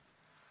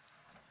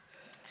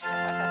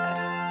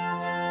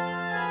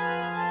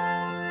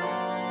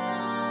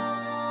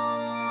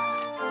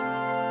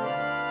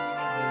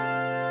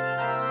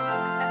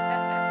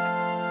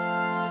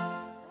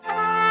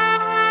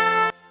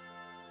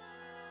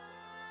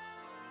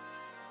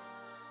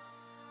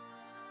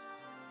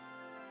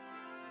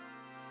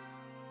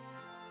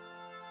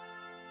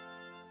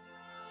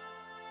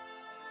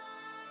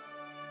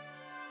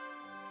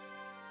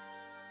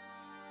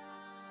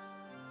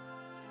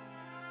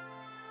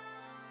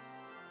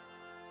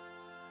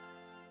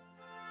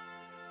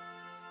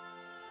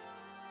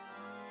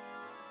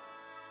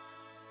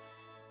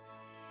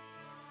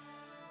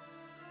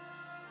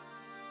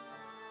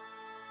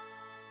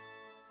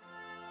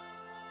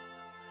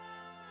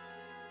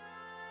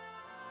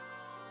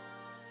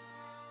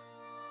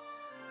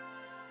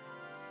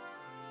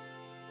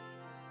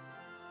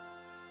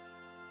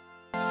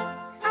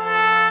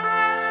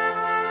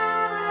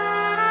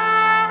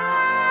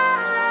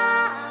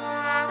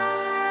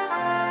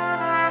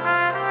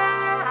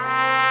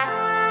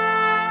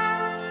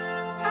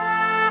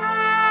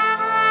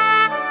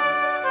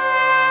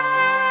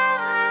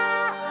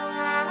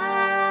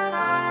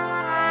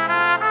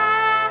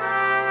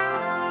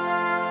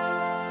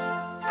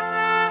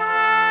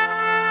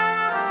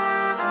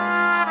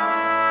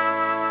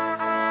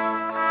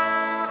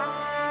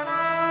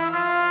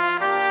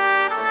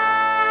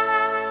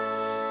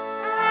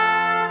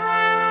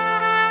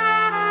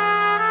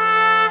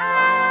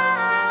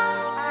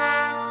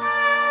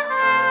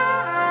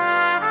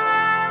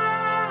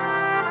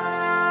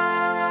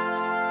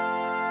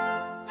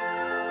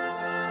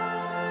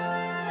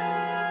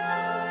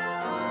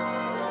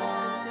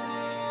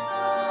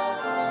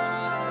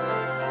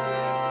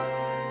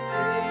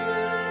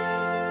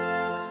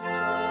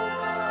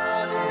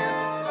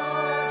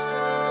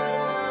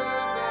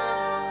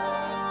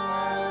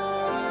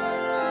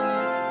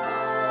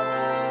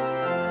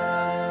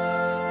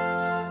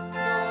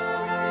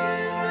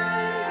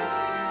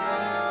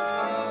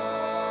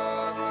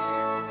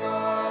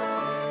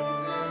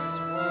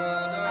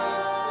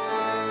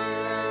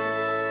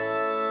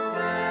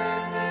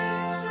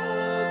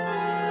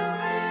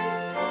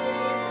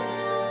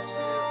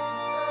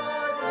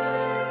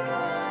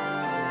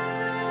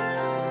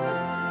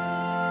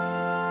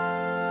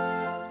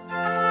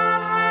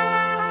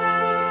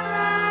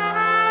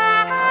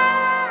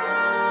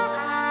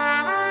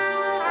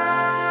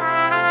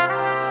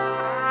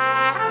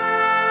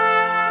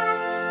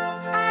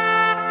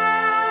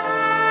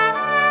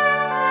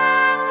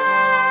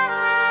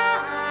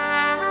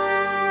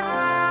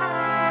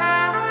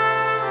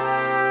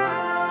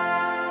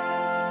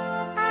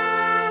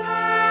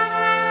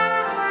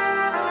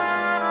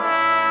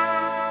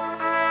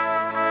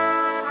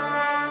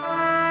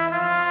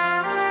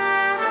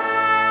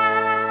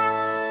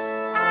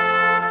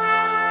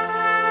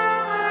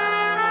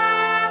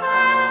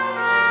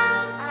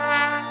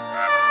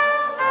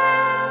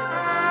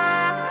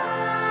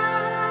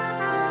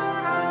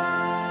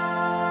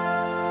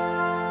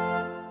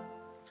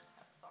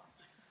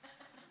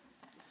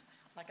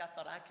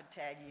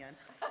 tag in.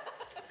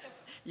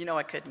 You know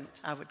I couldn't.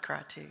 I would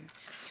cry too.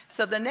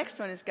 So the next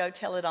one is Go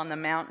Tell It on the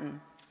Mountain.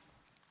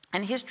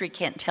 And history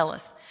can't tell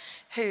us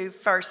who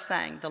first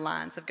sang the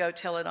lines of Go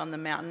Tell It on the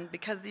Mountain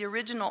because the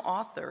original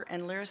author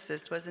and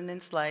lyricist was an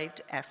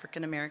enslaved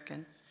African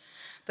American.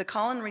 The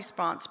call and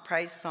response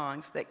praise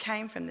songs that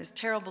came from this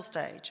terrible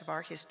stage of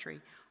our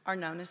history are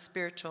known as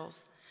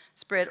spirituals,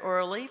 spread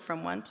orally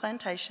from one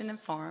plantation and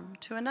farm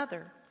to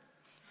another.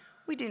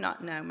 We do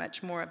not know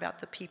much more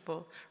about the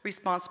people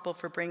responsible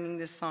for bringing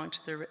this song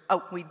to the...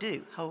 Oh, we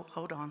do.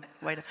 Hold on.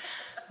 Wait.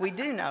 We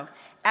do know.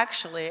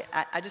 Actually,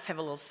 I just have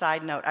a little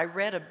side note. I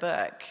read a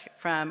book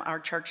from our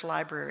church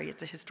library.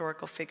 It's a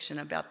historical fiction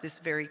about this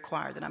very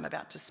choir that I'm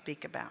about to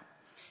speak about.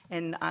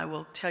 And I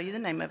will tell you the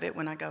name of it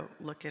when I go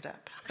look it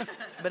up.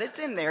 But it's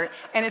in there,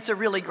 and it's a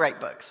really great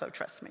book, so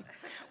trust me.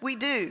 We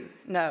do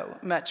know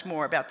much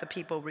more about the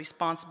people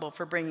responsible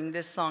for bringing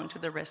this song to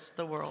the rest of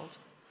the world.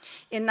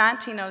 In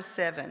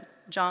 1907,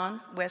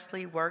 John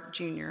Wesley Work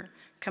Jr.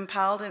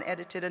 compiled and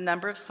edited a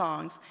number of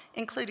songs,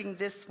 including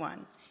this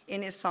one,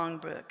 in his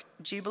songbook,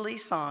 Jubilee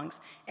Songs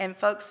and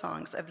Folk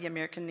Songs of the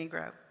American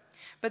Negro.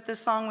 But the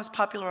song was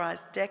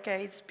popularized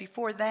decades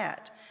before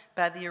that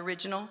by the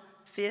original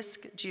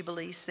Fisk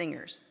Jubilee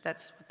Singers.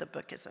 That's what the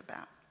book is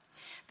about.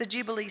 The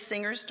Jubilee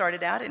Singers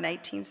started out in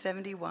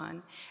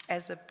 1871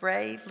 as a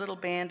brave little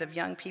band of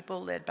young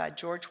people led by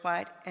George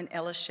White and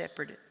Ella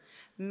Shepherd.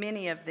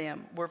 Many of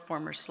them were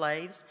former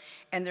slaves,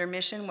 and their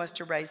mission was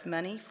to raise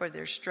money for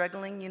their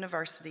struggling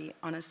university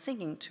on a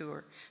singing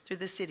tour through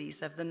the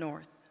cities of the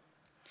North.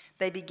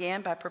 They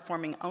began by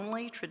performing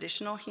only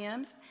traditional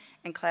hymns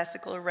and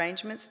classical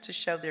arrangements to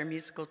show their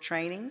musical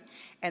training,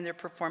 and their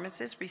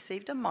performances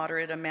received a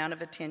moderate amount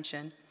of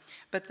attention,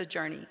 but the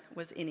journey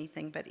was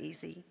anything but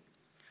easy.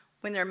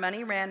 When their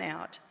money ran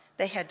out,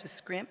 they had to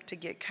scrimp to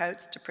get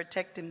coats to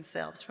protect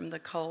themselves from the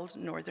cold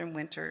northern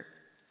winter.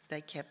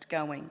 They kept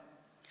going.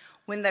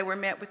 When they were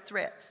met with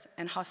threats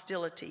and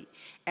hostility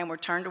and were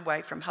turned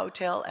away from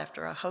hotel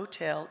after a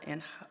hotel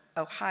in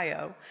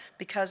Ohio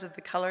because of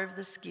the color of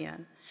the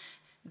skin,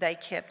 they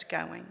kept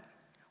going.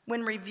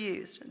 When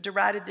reviews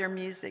derided their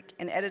music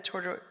and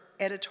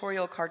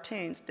editorial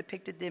cartoons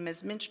depicted them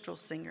as minstrel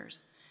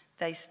singers,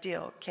 they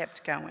still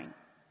kept going.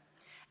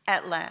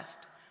 At last,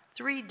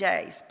 3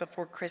 days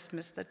before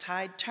Christmas, the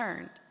tide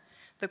turned.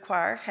 The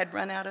choir had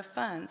run out of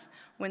funds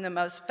when the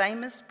most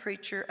famous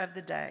preacher of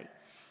the day,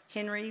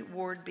 Henry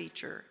Ward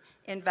Beecher,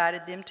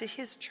 invited them to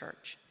his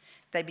church.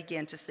 They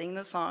began to sing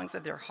the songs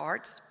of their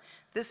hearts,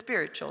 the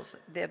spirituals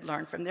they had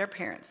learned from their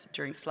parents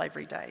during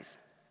slavery days.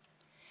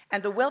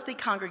 And the wealthy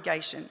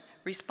congregation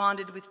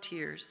responded with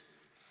tears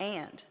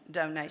and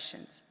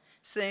donations.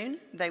 Soon,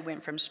 they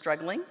went from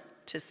struggling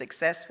to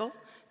successful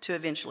to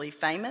eventually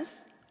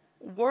famous,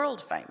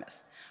 world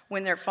famous,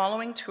 when their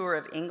following tour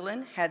of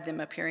England had them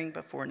appearing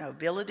before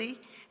nobility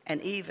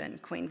and even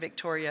Queen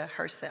Victoria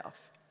herself.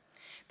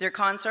 Their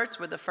concerts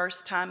were the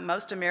first time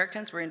most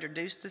Americans were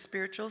introduced to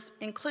spirituals,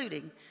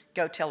 including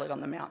Go Tell It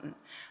on the Mountain,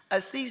 a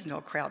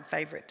seasonal crowd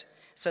favorite,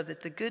 so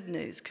that the good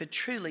news could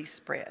truly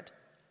spread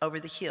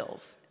over the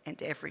hills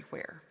and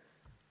everywhere.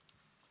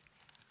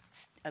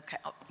 Okay,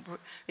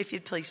 if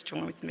you'd please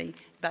join with me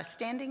by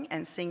standing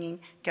and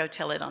singing Go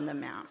Tell It on the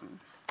Mountain.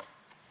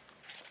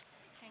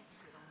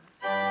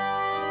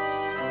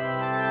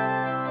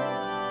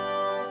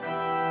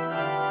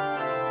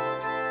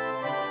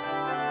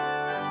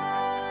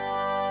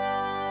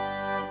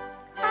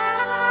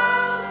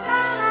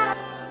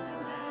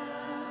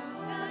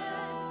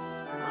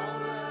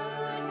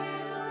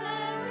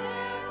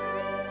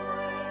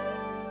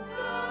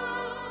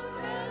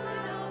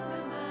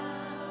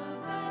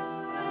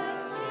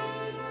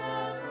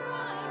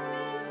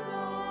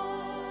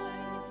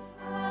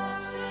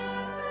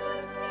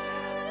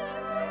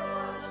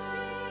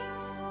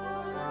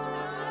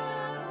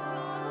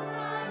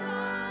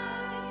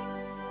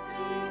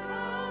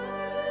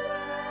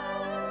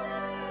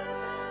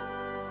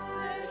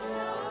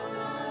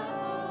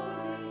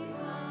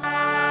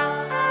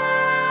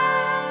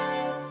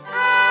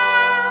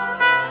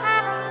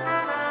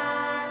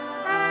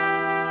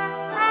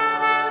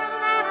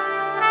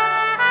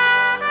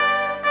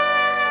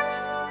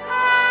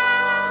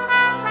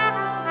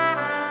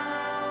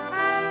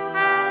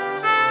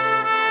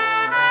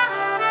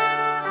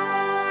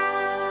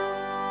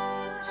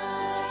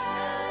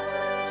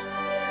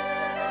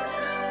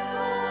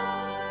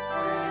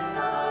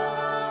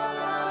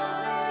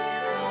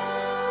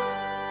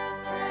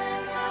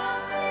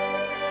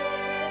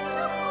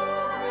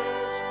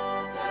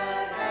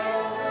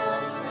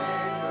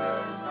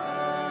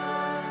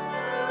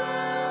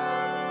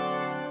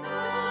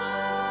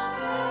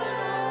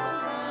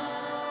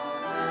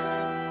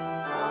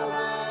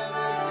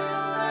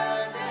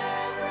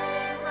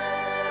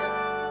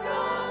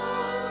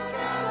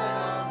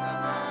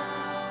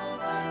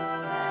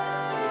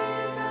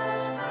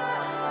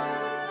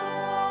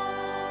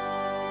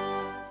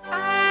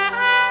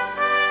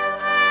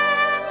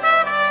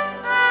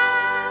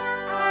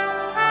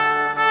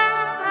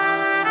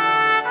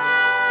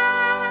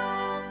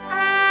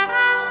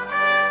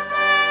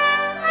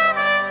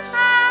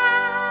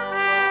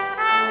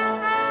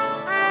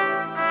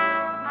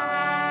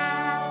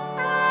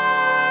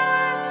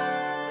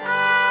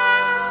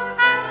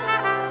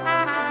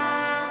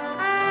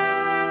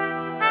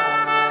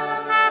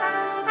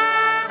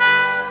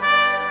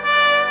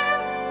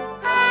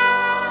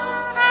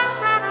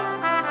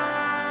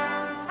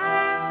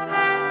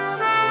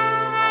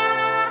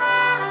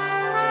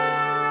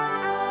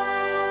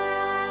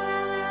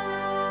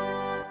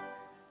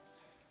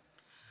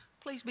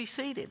 Please be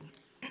seated.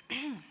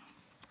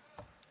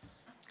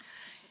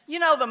 You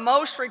know, the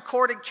most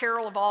recorded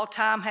carol of all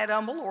time had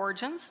humble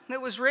origins. It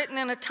was written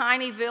in a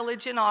tiny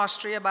village in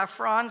Austria by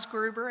Franz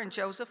Gruber and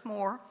Joseph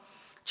Mohr,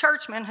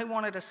 churchmen who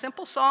wanted a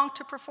simple song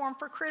to perform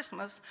for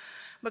Christmas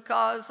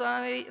because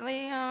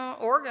the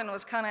organ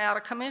was kind of out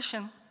of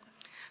commission.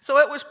 So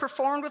it was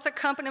performed with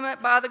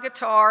accompaniment by the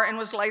guitar and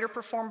was later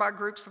performed by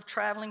groups of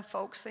traveling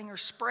folk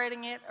singers,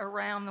 spreading it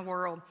around the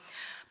world.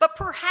 But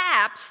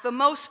perhaps the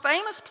most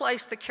famous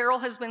place the carol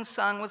has been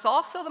sung was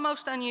also the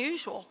most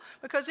unusual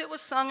because it was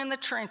sung in the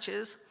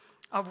trenches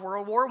of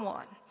World War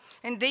I.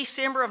 In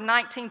December of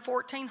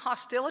 1914,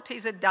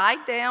 hostilities had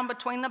died down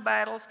between the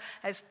battles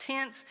as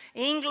tense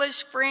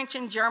English, French,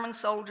 and German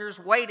soldiers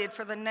waited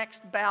for the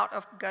next bout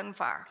of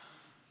gunfire.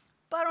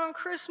 But on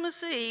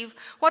Christmas Eve,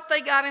 what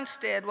they got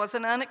instead was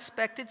an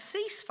unexpected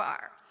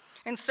ceasefire.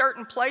 In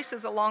certain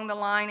places along the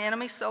line,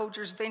 enemy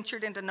soldiers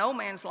ventured into no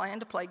man's land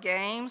to play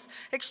games,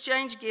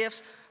 exchange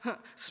gifts,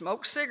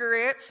 smoke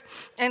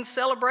cigarettes, and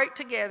celebrate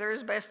together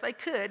as best they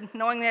could,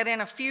 knowing that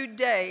in a few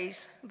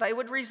days they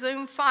would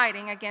resume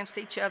fighting against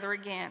each other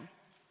again.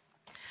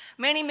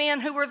 Many men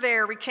who were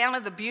there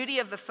recounted the beauty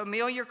of the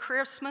familiar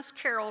Christmas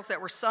carols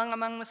that were sung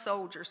among the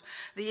soldiers.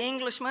 The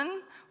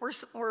Englishmen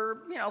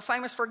were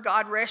famous for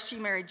God Rest Ye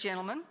Merry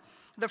Gentlemen.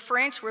 The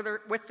French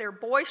were with their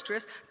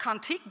boisterous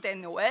Cantique de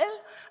Noël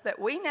that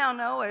we now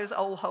know as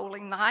O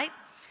Holy Night,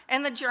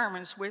 and the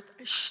Germans with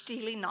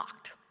Stille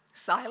Nacht,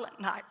 Silent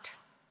Night.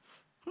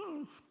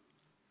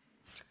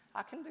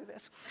 I can do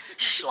this.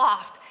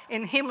 Schlaft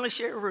in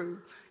himmlische Ruhe,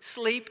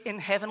 sleep in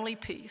heavenly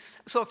peace.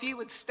 So if you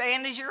would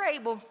stand as you're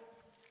able,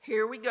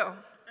 here we go.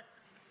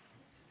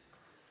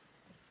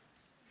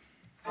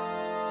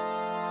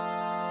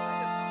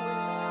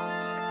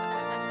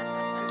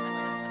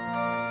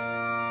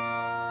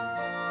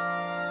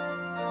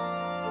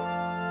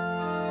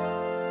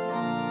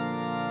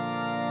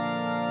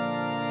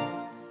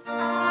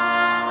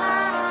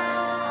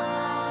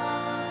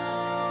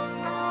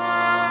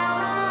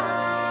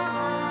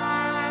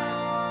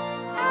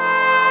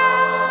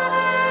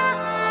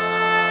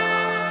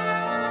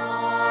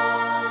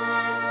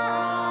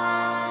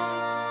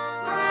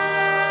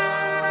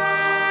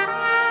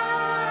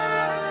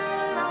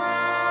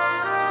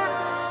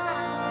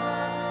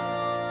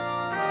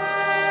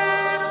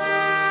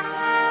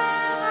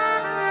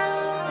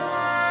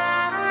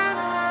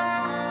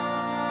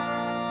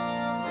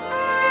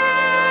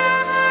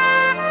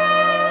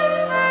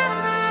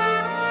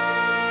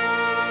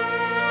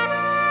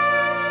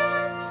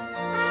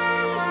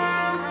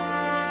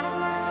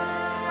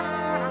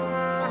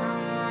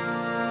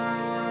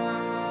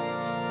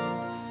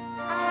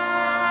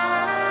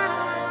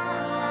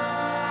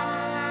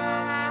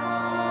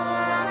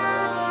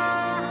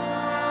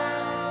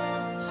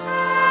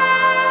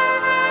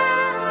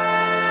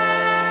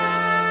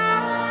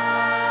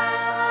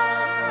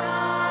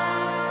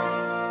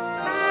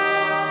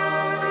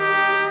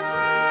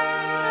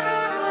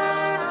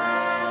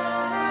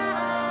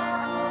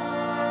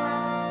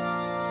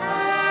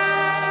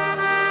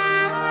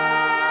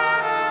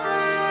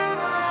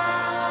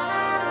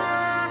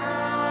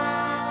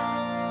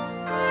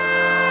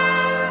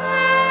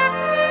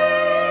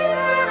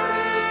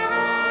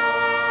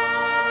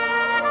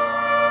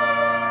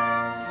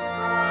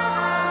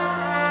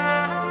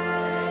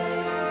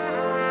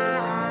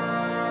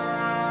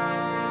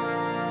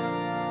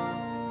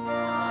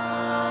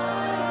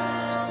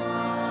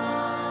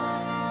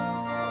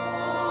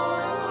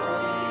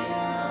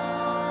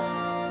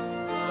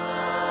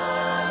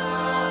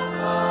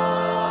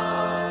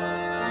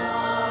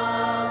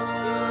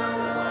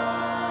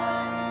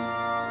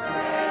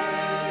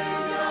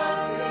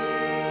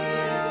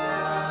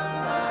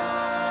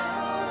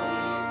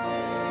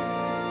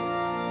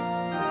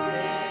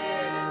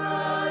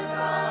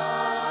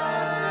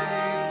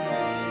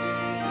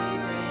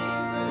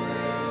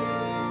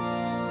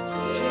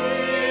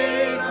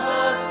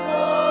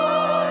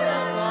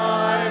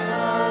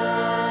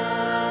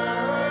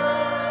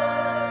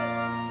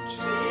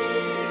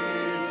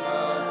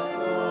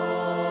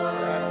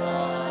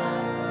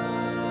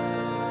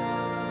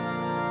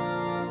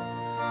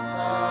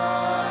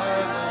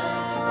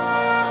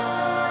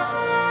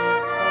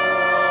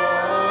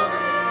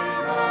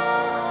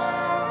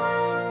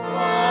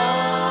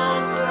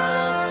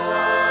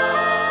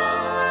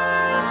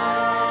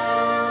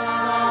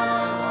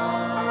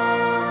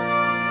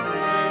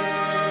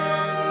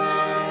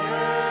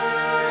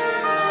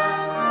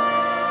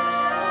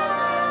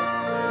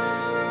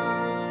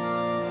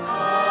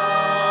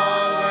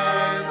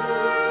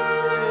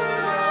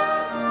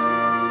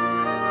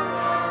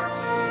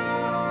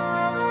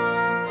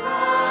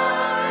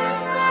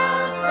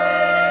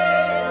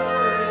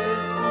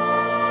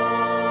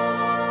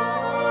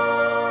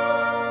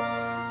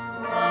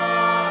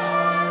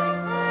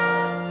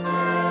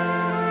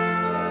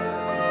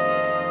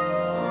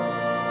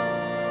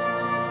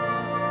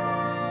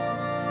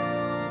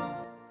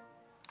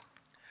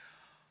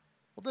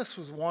 Well, this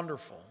was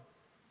wonderful.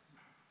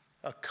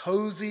 A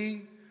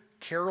cozy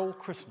carol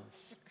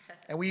Christmas.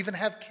 And we even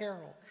have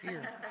Carol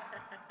here.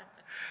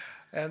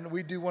 And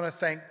we do want to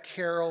thank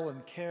Carol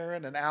and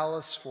Karen and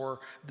Alice for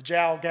the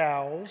Jow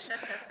Gals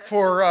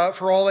for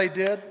all they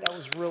did. That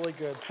was really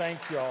good. Thank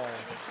you all.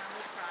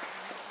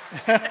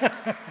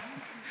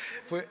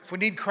 If we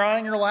need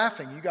crying or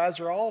laughing, you guys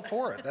are all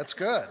for it. That's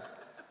good.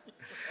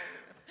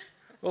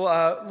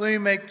 Well, let me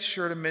make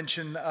sure to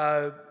mention,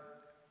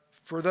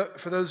 for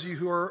those of you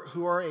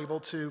who are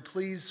able to,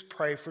 please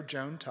pray for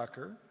Joan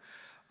Tucker.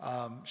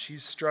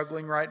 She's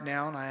struggling right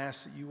now, and I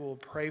ask that you will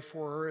pray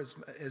for her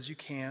as you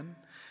can.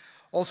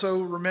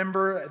 Also,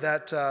 remember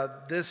that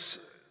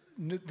this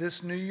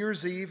New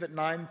Year's Eve at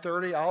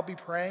 9:30, I'll be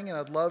praying, and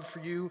I'd love for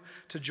you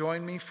to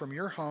join me from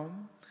your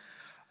home.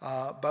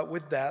 But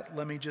with that,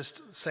 let me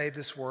just say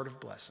this word of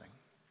blessing.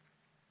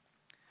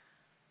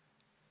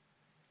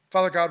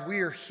 Father God,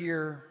 we are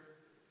here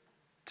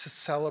to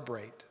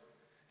celebrate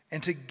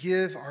and to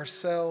give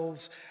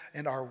ourselves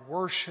and our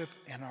worship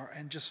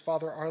and just,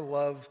 Father, our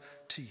love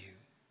to you.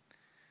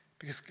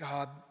 Because,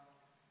 God,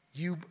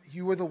 you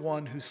are the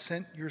one who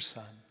sent your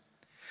Son.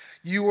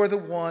 You are the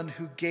one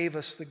who gave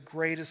us the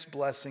greatest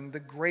blessing, the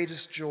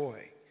greatest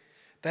joy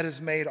that has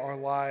made our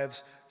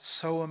lives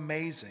so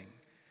amazing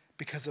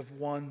because of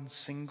one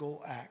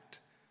single act.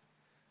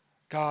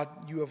 God,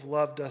 you have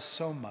loved us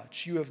so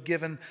much. You have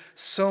given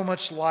so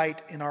much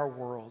light in our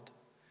world.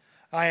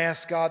 I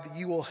ask, God, that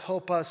you will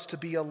help us to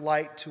be a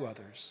light to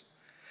others.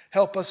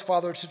 Help us,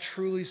 Father, to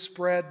truly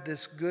spread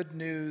this good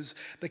news.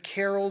 The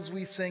carols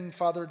we sing,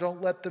 Father,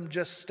 don't let them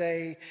just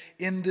stay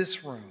in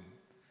this room.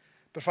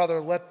 But,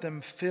 Father, let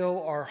them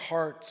fill our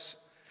hearts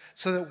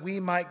so that we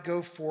might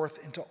go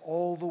forth into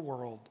all the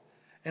world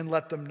and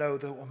let them know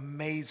the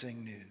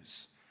amazing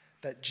news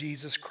that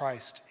Jesus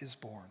Christ is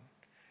born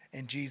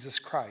and Jesus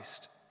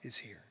Christ is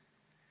here.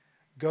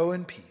 Go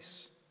in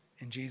peace.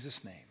 In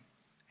Jesus' name,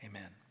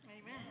 amen.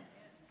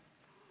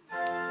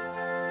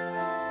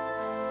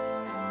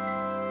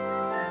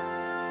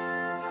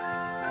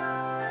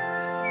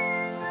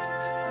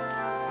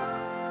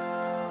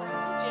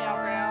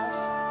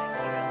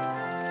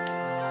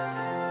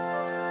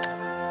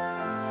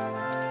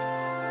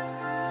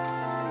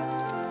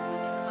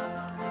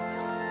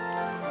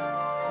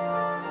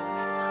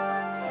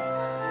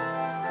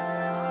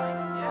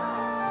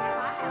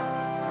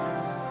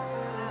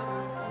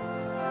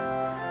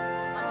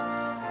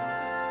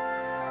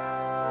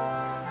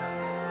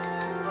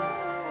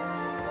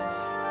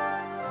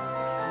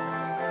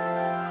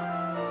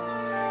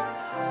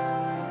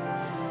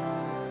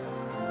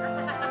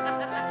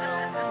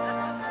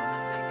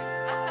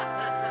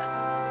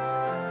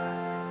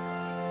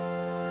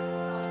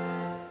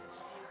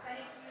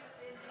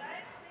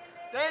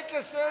 Thank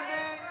you,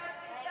 Cindy.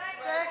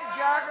 Thank you,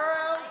 Jack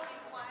Girls.